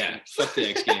 Fuck the X Games. Fuck the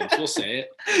X Games. We'll say it.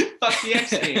 Fuck the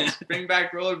X Games. Bring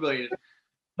back rollerblading.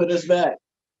 Put us back.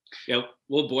 Yep,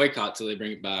 we'll boycott till they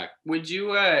bring it back. Would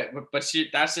you? But see,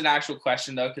 that's an actual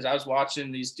question though, because I was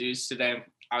watching these dudes today.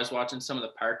 I was watching some of the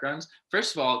park runs.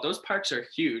 First of all, those parks are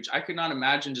huge. I could not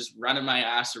imagine just running my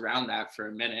ass around that for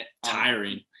a minute.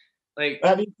 Tiring. Like,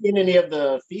 have you seen any of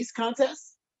the feast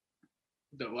contests?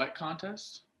 The what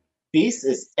contest? Feast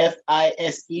is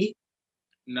FISE.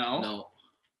 No.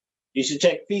 You should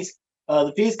check feast.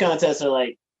 The feast contests are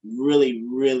like really,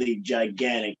 really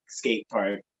gigantic skate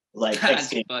park. Like that's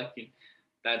sick.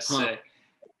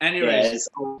 Anyways,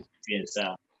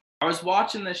 I was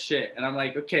watching this shit and I'm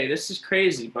like, okay, this is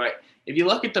crazy. But if you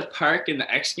look at the park in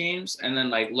the X Games and then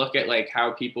like look at like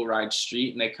how people ride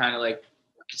street and they kind of like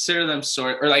consider them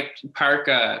or like park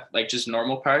like just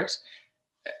normal parks,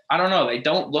 I don't know, they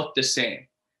don't look the same.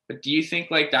 But do you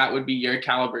think like that would be your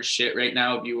caliber shit right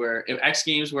now if X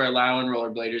Games were allowing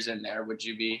rollerbladers in there? Would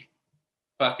you be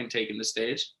fucking taking the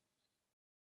stage?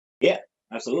 Yeah.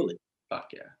 Absolutely. Fuck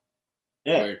yeah.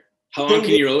 Yeah. How long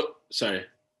can you sorry.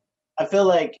 I feel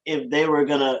like if they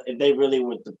really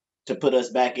were to put us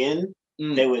back in,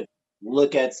 they would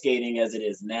look at skating as it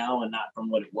is now and not from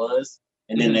what it was.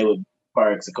 And then they would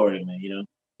parks accordingly, you know?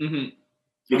 Mm-hmm.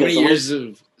 How many years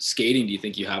of skating do you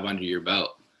think you have under your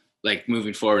belt? Like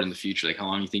moving forward in the future, like how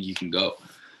long do you think you can go?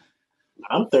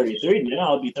 I'm 33 now.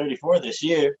 I'll be 34 this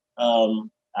year.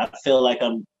 I feel like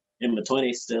I'm in my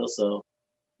 20s still, so.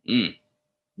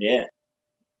 Yeah.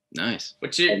 Nice.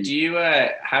 But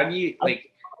how do you like?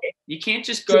 You can't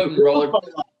just go out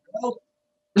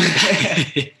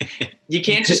and you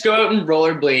can't just go out and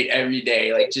rollerblade every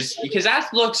day, like just because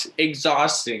that looks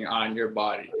exhausting on your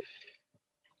body.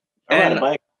 I ride a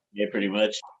bike. Yeah, pretty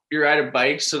much. You ride a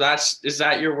bike, so is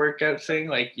that your workout thing?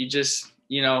 Like you just,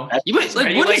 you know, are you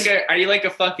like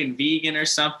a fucking vegan or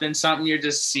something? Something you're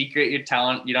just secret you're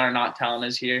not telling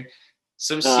us here.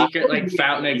 Some secret like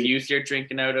fountain of youth you're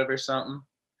drinking out of or something.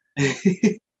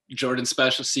 Jordan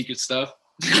special secret stuff.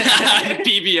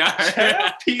 PBR.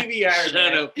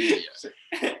 PBR.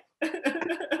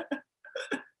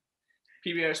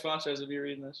 PBR sponsors if you're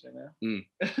reading this right now.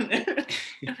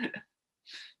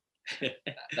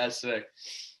 That's sick.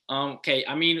 Okay,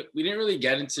 I mean, we didn't really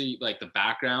get into like the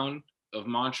background of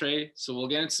Montre, so we'll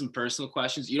get into some personal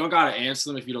questions. You don't gotta answer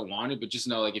them if you don't want to, but just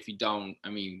know like if you don't, I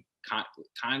mean, kind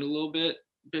of a little bit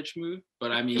bitch move,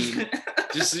 but I mean,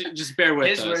 just bear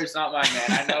with us. His words, not mine,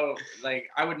 man. I know, like,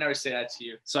 I would never say that to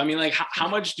you. So I mean, like, how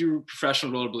much do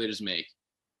professional rollerbladers make?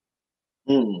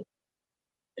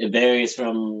 It varies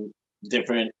from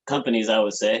different companies, I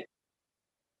would say.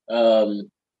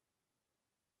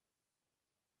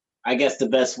 I guess the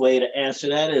best way to answer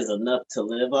that is enough to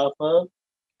live off of.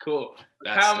 Cool.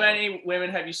 How many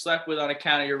women have you slept with on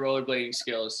account of your rollerblading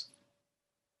skills?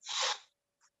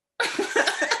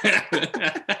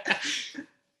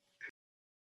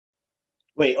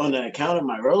 Wait, on the account of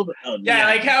my rollerblader? Oh, yeah,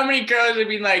 like how many girls would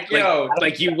be like, yo.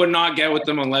 Like you would not get with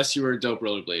them unless you were a dope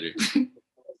rollerblader.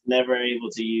 Never able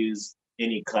to use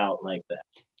any clout like that.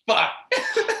 Fuck.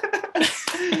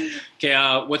 Okay,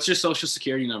 what's your social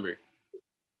security number?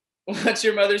 What's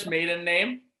your mother's maiden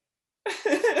name?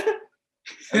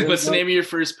 What's the name of your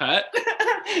first pet?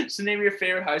 What's the name of your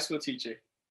favorite high school teacher?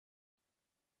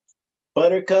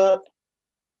 Buttercup.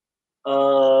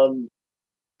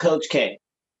 Coach K.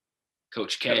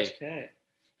 Coach K. Coach K.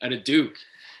 At a Duke.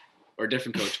 Or a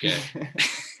different Coach K.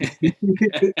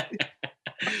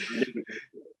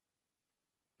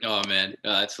 Oh, man.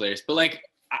 That's hilarious. But, like,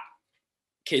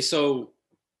 okay, so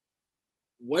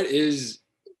what is...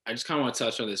 I just kind of want to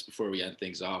touch on this before we end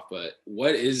things off, but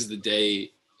what is the day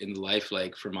in the life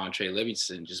like for Montre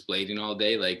Livingston? Just blading all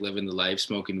day, like living the life,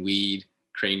 smoking weed,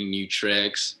 creating new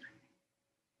tricks.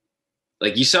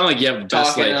 Like you sound like you have the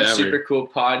best life ever. Super cool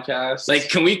podcast. Like,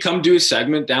 can we come do a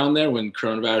segment down there when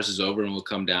coronavirus is over and we'll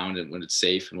come down and when it's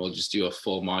safe and we'll just do a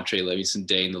full Montre Livingston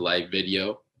day in the life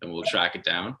video and we'll track it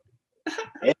down?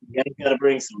 Yeah, you gotta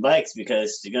bring some bikes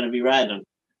because you're gonna be riding them.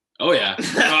 Oh yeah,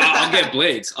 I'll get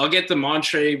blades. I'll get the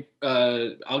Montre.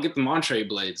 I'll get the Montre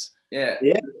blades. Yeah.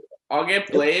 I'll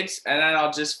get blades, and then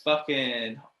I'll just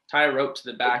fucking tie a rope to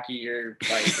the back of your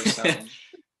bike or something.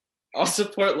 I'll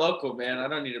support local, man. I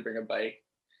don't need to bring a bike.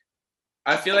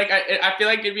 I feel like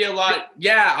it'd be a lot.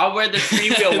 Yeah, I'll wear the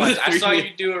 3-wheel ones. I saw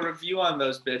you do a review on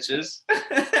those bitches.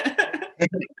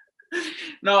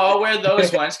 No, I'll wear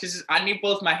those ones because I need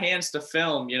both my hands to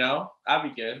film. You know,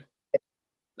 that'd be good.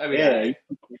 Yeah,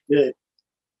 good.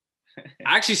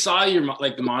 I actually saw your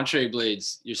the Montre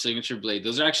blades, your signature blade.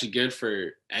 Those are actually good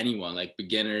for anyone, like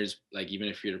beginners, like even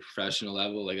if you're at a professional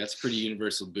level. Like that's a pretty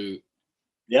universal boot.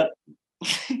 Yep.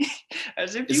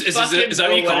 As if is that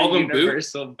what you call them,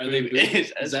 boot? Are they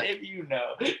boots? If you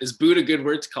know. Is boot a good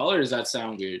word to call, or does that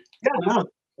sound weird? Yeah,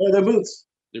 no, they're boots.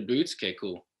 They're boots. Okay,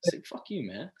 cool. Like, fuck you,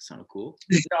 man. That sounded cool.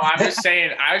 No, I'm just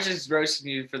saying. I was just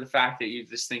roasting you for the fact that you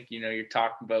just think you're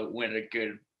talking about when a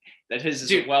good. That his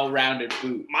is a well-rounded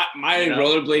boot. My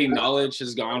rollerblading knowledge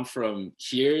has gone from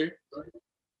here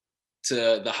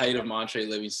to the height of Montre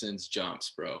Livingston's jumps,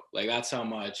 bro. Like that's how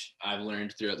much I've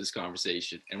learned throughout this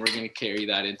conversation, and we're gonna carry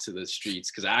that into the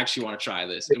streets because I actually want to try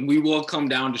this, and we will come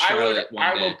down to Charlotte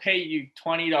one day. I will pay you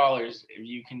 $20 if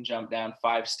you can jump down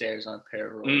 5 stairs on a pair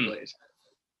of rollerblades.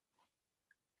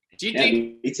 Do you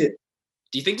think? Me too.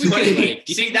 Do you think we can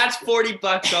see that's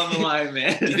 $40 on the line,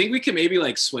 man? Do you think we can maybe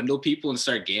swindle people and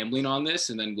start gambling on this,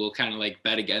 and then we'll kind of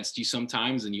bet against you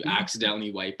sometimes, and you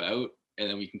accidentally wipe out, and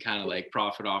then we can kind of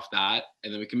profit off that,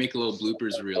 and then we can make a little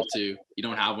bloopers reel too. You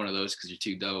don't have one of those because you're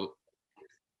too dope.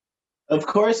 Of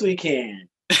course we can.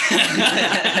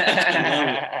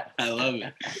 I love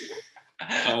it.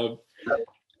 Do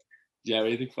you have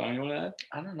anything funny you want to add?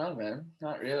 I don't know, man.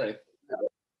 Not really.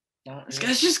 This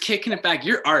guy's just kicking it back.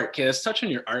 Your art, okay, let's touch on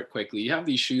your art quickly. You have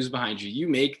these shoes behind you. You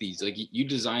make these. You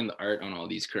design the art on all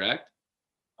these, correct?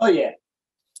 Oh, yeah.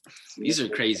 These are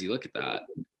crazy. Look at that.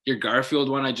 Your Garfield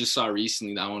one I just saw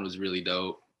recently. That one was really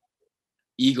dope.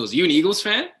 Eagles. You an Eagles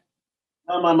fan?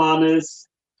 No, my mom is.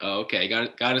 Oh, okay.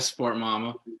 Got to support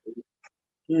mama.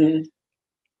 Mm-hmm.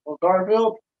 Well,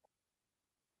 Garfield?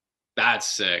 That's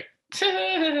sick.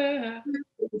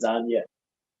 It's on yet.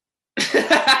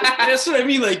 That's what I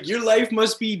mean. Your life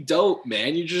must be dope,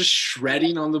 man. You're just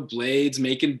shredding on the blades,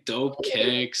 making dope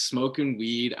kicks, smoking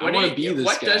weed. I want to be this guy.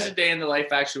 What does a day in the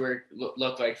life actually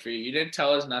look like for you? You didn't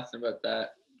tell us nothing about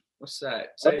that. What's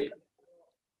that? Say.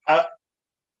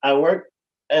 I work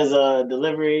as a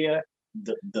deliveryer.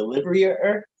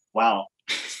 Wow.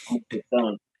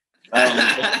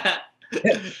 I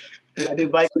do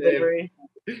bike delivery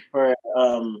for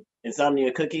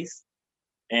Insomnia Cookies,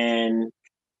 and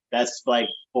that's 4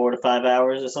 to 5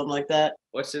 hours or something like that.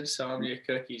 What's Insomnia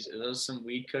Cookies? Are those some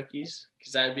weed cookies?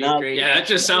 Because that'd be great. Yeah, that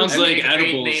just sounds like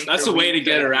edibles. That's a way to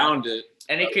get around it.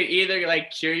 And it could either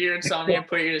cure your insomnia and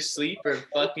put you to sleep, or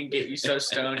fucking get you so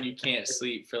stoned you can't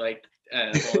sleep for a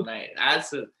whole night.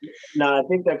 No, I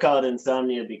think they're called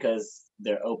Insomnia because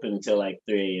they're open until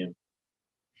 3 a.m.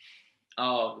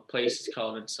 Oh, the place is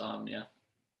called Insomnia.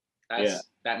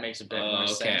 That makes a bit more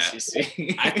sense, you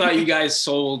see. I thought you guys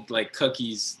sold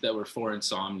cookies that were for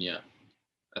insomnia.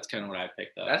 That's kind of what I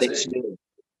picked up. That's it.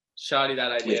 Shoddy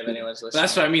that idea if anyone's listening.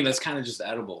 That's what I mean. That's kind of just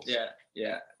edibles.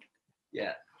 Yeah.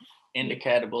 indica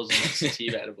edibles and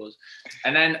sativa edibles.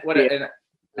 And then what? Yeah.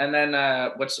 And then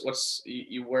what's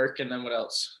you work, and then what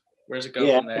else? Where's it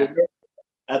go from there?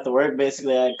 After work,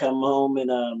 basically, I come home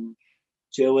and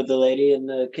chill with the lady and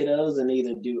the kiddos, and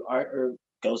either do art or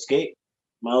go skate.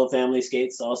 My whole family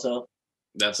skates also.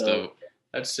 That's dope.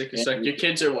 That's sick as fuck. Your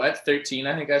kids are what? 13,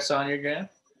 I think I saw on your gram.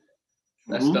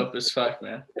 That's dope as fuck,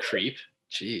 man. Creep.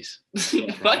 Jeez.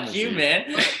 Fuck you,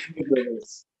 man.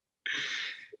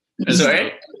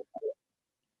 Sorry?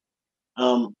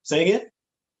 Say again?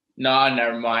 No,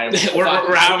 never mind. we're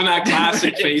having that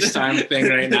classic FaceTime thing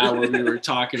right now where we were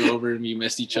talking over and we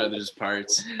missed each other's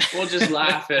parts. We'll just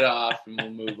laugh it off and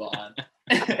we'll move on.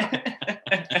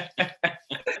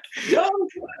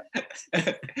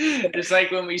 Just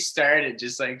like when we started,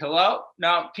 just like, hello?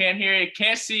 No, can't hear you,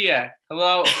 can't see you.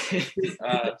 Hello?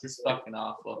 Just fucking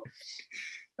awful.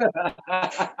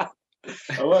 I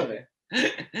love it.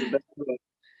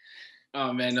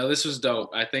 Oh man, no, this was dope.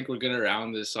 I think we're gonna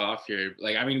round this off here.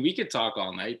 Like, I mean, we could talk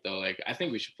all night though. Like, I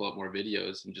think we should pull up more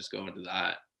videos and just go into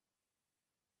that.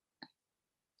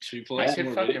 Should we pull up some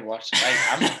more fucking watch. Like,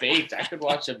 I'm baked. I could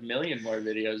watch a million more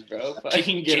videos, bro.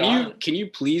 Can you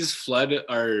please flood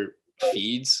our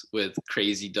feeds with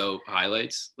crazy dope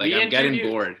highlights? Like, I'm getting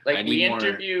bored. Like, we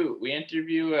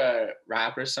interview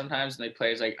rappers sometimes, and they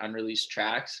play like unreleased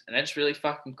tracks, and that's really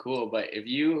fucking cool. But if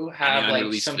you have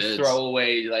like some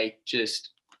throwaway, like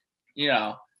just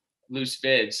loose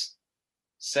vids,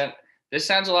 this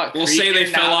sounds a lot. We'll say they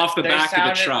fell off the back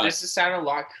of the truck. This is sounding a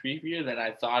lot creepier than I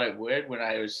thought it would when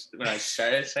I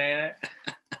started saying it.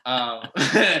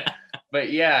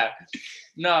 But yeah,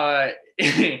 no.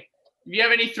 If you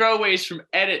have any throwaways from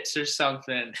edits or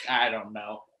something, I don't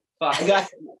know. Fuck.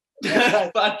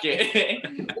 Fuck it.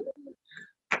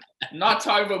 I'm not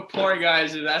talking about porn,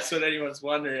 guys, if that's what anyone's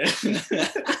wondering.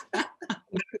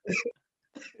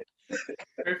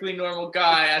 Perfectly normal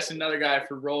guy asks another guy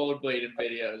for rollerblading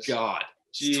videos. God.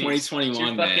 Jeez. 2021,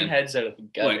 your fucking heads out of the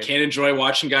gutter. What, can't enjoy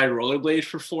watching guy rollerblade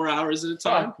for 4 hours at a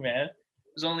time? Fuck, man.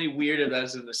 It was only weird if that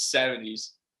was in the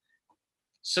 70s.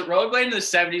 So rollerblading in the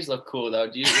 70s looked cool though.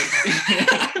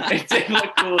 It did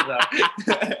look cool though.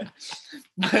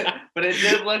 but it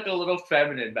did look a little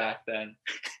feminine back then.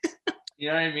 You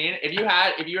know what I mean? If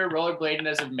you were rollerblading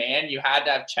as a man, you had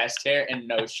to have chest hair and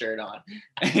no shirt on.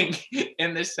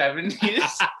 In the 70s,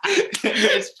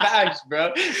 it's facts,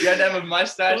 bro. You had to have a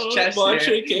mustache, chest hair.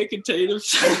 Montre can't contain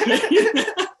himself.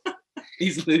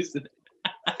 He's losing it.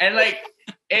 And like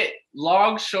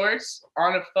long shorts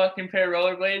on a fucking pair of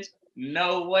rollerblades.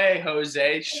 No way,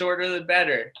 Jose. Shorter the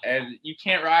better. And you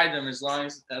can't ride them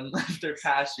unless they're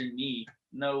past your knee.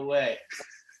 No way.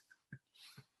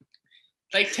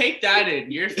 Like, take that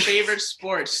in. Your favorite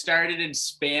sport started in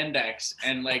spandex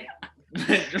and like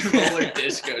roller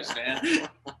discos, man.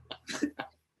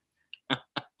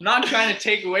 Not trying to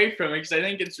take away from it because I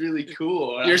think it's really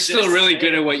cool. You're still really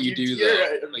good at what you do,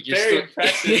 though. Like, you're very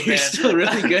impressive, man. You're still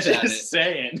really good at it. Just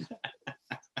saying.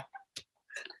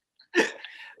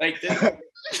 Like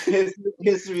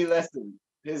history lesson.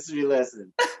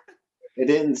 It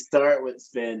didn't start with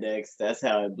spandex. That's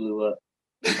how it blew up.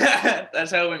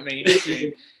 That's how it made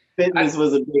history. Fitness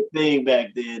was a big thing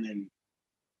back then, and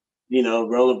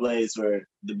rollerblades were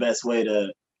the best way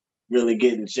to really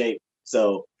get in shape.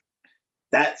 So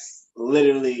that's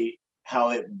literally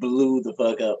how it blew the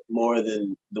fuck up more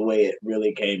than the way it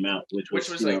really came out, which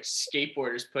was like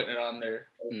skateboarders putting it on their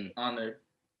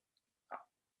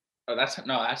Oh,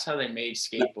 that's how they made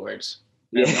skateboards.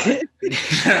 Yeah.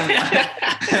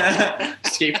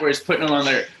 Skateboarders putting them on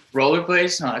their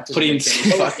rollerblades. No, that doesn't make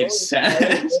any fucking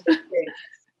sense.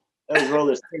 Those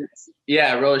roller skates.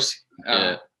 Yeah, rollers.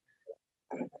 Yeah.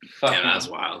 Yeah, that's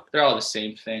wild. They're all the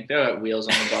same thing. They got wheels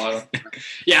on the bottom.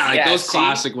 Yeah, those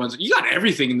classic ones. You got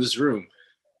everything in this room.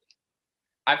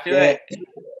 I feel like.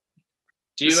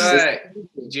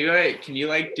 Can you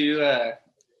like do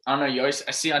I don't know. I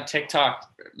see on TikTok.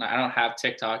 I don't have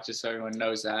TikTok, just so everyone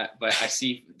knows that. But I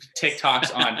see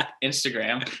TikToks on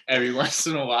Instagram every once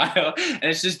in a while, and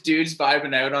it's just dudes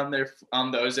vibing out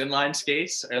on those inline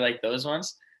skates or like those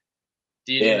ones.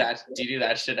 Do you do that? Do you do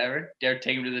that shit ever? Do you ever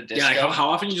take them to the disco? Yeah. Like how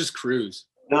often you just cruise?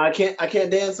 No, I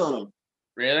can't dance on them.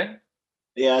 Really?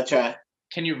 Yeah, I try.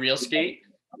 Can you real skate?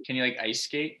 Can you like ice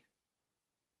skate?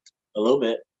 A little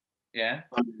bit. Yeah.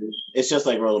 It's just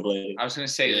like rollerblading. I was gonna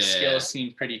say the skills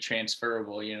seem pretty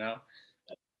transferable, Yeah.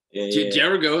 Do you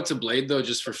ever go to blade though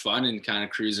just for fun and kind of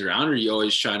cruise around, or are you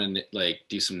always trying to like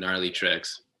do some gnarly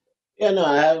tricks? Yeah, no,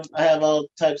 I have all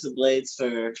types of blades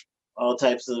for all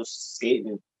types of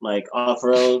skating, like off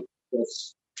road,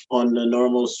 just on the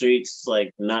normal streets,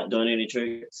 like not doing any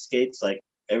trick skates, like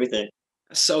everything.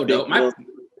 That's so dope.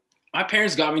 My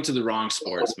parents got me to the wrong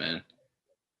sports, man.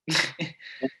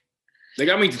 They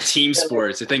got me to team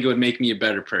sports. I think it would make me a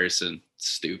better person.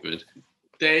 Stupid.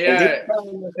 These are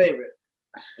probably my favorite.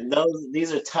 And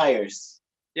these are tires.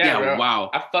 Yeah, bro.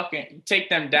 Wow. I fucking take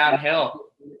them downhill.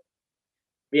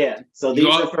 Yeah. So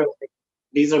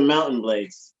these are mountain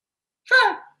blades.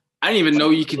 I didn't even know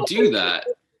you could do that.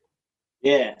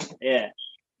 Yeah.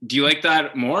 Do you like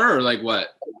that more or like what?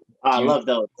 I love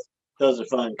those. Those are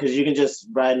fun because you can just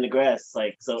ride in the grass.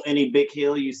 Like, so any big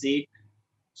hill you see,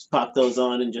 just pop those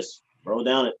on and just roll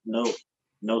down it. No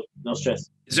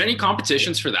stress. Is there any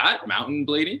competitions for that, mountain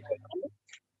blading?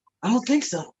 I don't think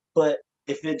so. But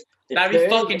if that'd be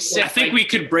fucking sick. I think we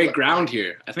could break ground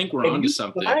here. I think we're onto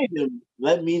something. Him,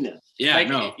 let me know. Yeah, like,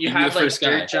 no. You have like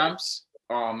dirt jumps.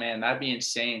 Oh man, that'd be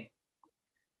insane.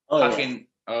 Oh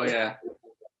yeah.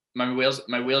 My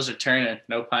wheels are turning.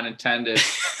 No pun intended.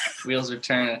 Wheels are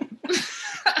turning.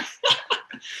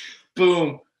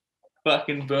 Boom.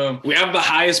 Fucking boom. We have the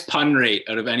highest pun rate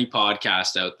out of any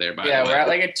podcast out there, by the way. Yeah, we're at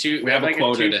like a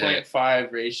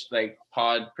 2.5 ratio, like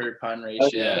pod per pun ratio.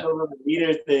 Yeah. A little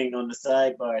meter thing on the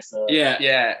sidebar. So yeah,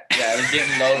 I was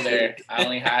getting low there. I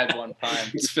only had one pun.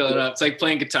 It's filling up. It's like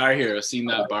playing Guitar Hero, seeing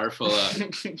that bar fill up.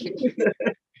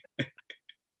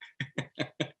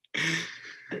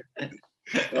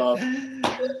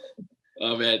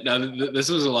 Oh man, no, this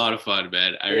was a lot of fun,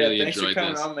 man. I really enjoyed this. Thanks for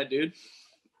coming on, my dude.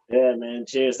 Yeah, man.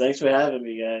 Cheers. Thanks for having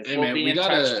me, guys. Hey, man,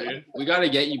 we gotta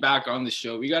get you back on the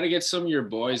show. We gotta get some of your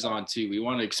boys on too. We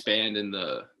want to expand in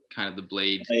the kind of the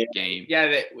blade game.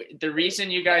 Yeah, the reason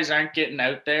you guys aren't getting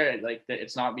out there, like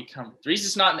it's not become. The reason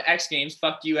it's not in the X Games.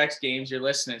 Fuck you, X Games. You're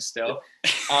listening still.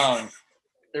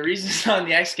 The reason it's not in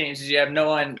the X Games is you have no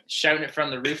one shouting it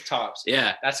from the rooftops.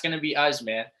 Yeah, that's gonna be us,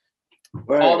 man.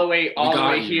 Right. All the way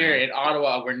here in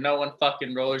Ottawa, where no one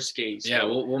fucking roller skates. Yeah,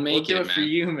 we'll make it, man. For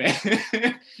you, man.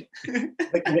 Do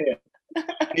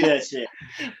that shit.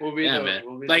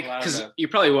 Man. Like, because you're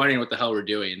probably wondering what the hell we're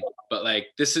doing, but like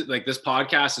this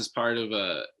podcast is part of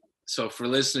a. So for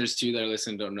listeners too that are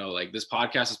listening, don't know, like this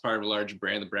podcast is part of a larger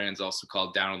brand. The brand's also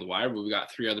called Down on the Wire, but we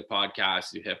got 3 other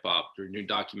podcasts, do hip hop, do new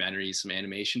documentaries, some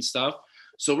animation stuff.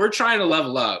 So we're trying to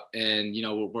level up, and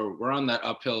we're on that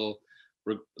uphill.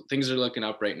 Things are looking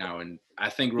up right now, and I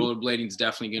think rollerblading is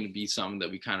definitely going to be something that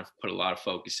we kind of put a lot of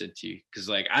focus into, because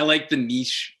like I like the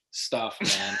niche stuff,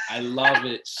 man. I love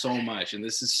it so much, and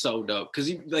this is so dope because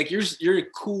you're a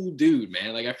cool dude,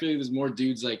 man. Like I feel like there's more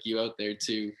dudes like you out there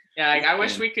too. Yeah, like I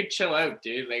wish we could chill out,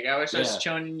 dude. Like I wish I was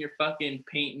chilling in your fucking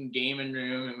painting gaming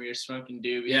room and we were smoking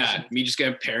doobies. Yeah, me just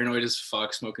getting paranoid as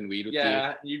fuck smoking weed with you.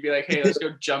 Yeah, you'd be like, hey, let's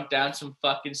go jump down some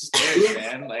fucking stairs,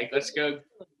 man. Like let's go.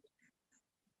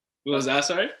 What was that,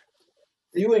 sorry?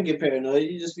 You wouldn't get paranoid.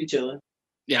 You just be chilling.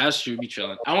 Yeah, that's true. Be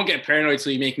chilling. I won't get paranoid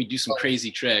till you make me do some crazy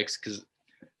tricks, because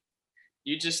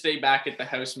you just stay back at the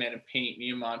house, man, and paint. Me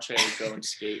and Montre would go and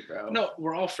skate, bro. No,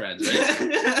 we're all friends, right?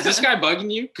 Is this guy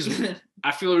bugging you? Because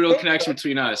I feel a real connection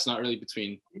between us, not really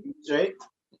between. Right?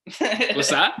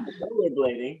 What's that?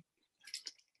 Rollerblading.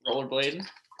 Rollerblading?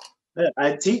 Yeah,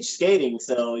 I teach skating,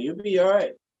 so you'll be all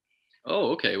right.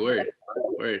 Oh, okay. Word.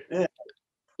 Yeah.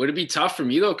 Would it be tough for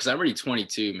me though? Because I'm already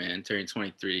 22, man, turning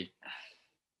 23.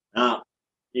 Oh,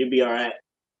 you'll be all right.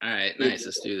 All right, nice.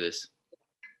 Let's do this.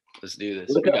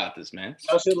 We got this, man.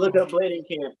 I should look up blading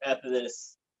camp after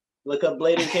this. Look up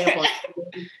blading camp on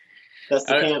that's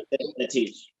the camp that I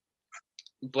teach.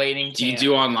 Blading camp. Do you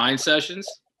do online sessions?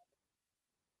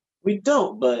 We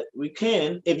don't, but we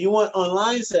can. If you want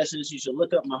online sessions, you should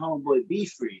look up my homeboy Be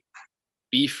Free.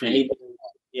 Be Free.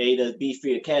 He does Be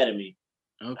Free Academy.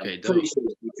 Okay, I'm pretty sure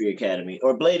it's Be Free Academy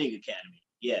or Blading Academy.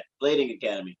 Yeah, Blading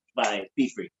Academy by Be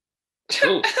Free.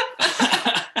 Cool.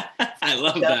 I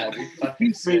love that.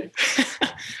 Be Free.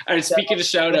 All right, speaking of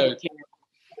shout out.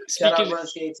 Shout out Run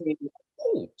Skate Team.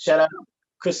 Shout out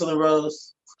Crystal and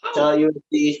Rose. Shout out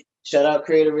USD. Shout out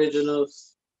Create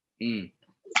Originals.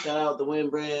 Shout out the Win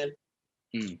Brand.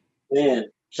 Man,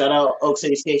 shout out Oak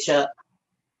City Skate Shop.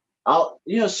 Shout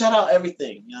out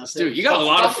everything. You know, dude, you got a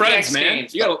lot of friends, man.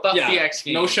 You got the X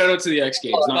Games. No shout out to the X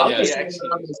Games, not yet.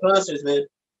 Sponsors, man.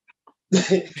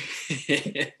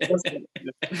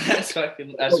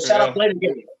 That's shout out Blade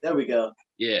Gaming. There we go.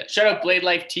 Yeah. Shout out Blade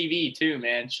Life TV too,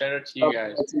 man. Shout out to you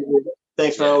guys.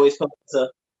 Thanks for always coming to.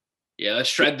 Yeah, let's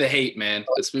shred the hate, man.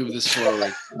 Let's move this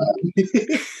forward.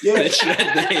 Let's shred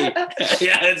the hate.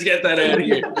 Yeah, let's get that out of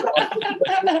here.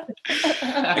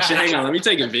 Actually, hang on. Let me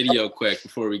take a video quick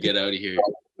before we get out of here.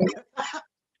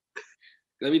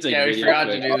 Let me take a video. Yeah, we forgot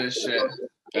quick. to do this shit.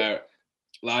 All right.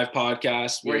 Live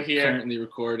podcast. We're here. Currently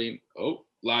recording. Oh,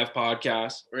 live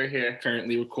podcast. We're here.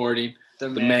 Currently recording. The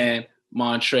man,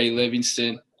 Montre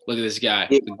Livingston. Look at this guy,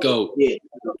 the GOAT, the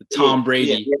Tom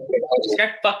Brady. This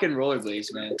guy fucking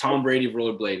rollerblades, man. Tom Brady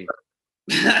rollerblading.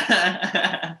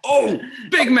 Oh,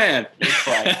 big man. Big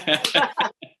flag.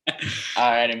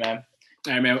 Alrighty, man.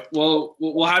 All right, man. Well,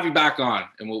 we'll have you back on,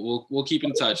 and we'll keep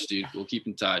in touch, dude. We'll keep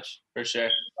in touch for sure.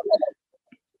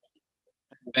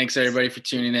 Thanks everybody for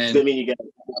tuning in. Good meeting you guys.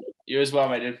 You as well,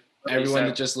 my dude. Everyone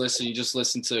that just listened, you just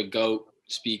listened to a GOAT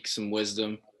speak some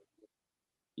wisdom.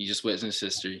 You just witnessed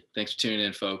history. Thanks for tuning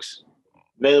in, folks.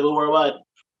 Available worldwide.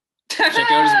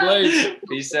 Check out his blades.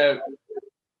 Peace out.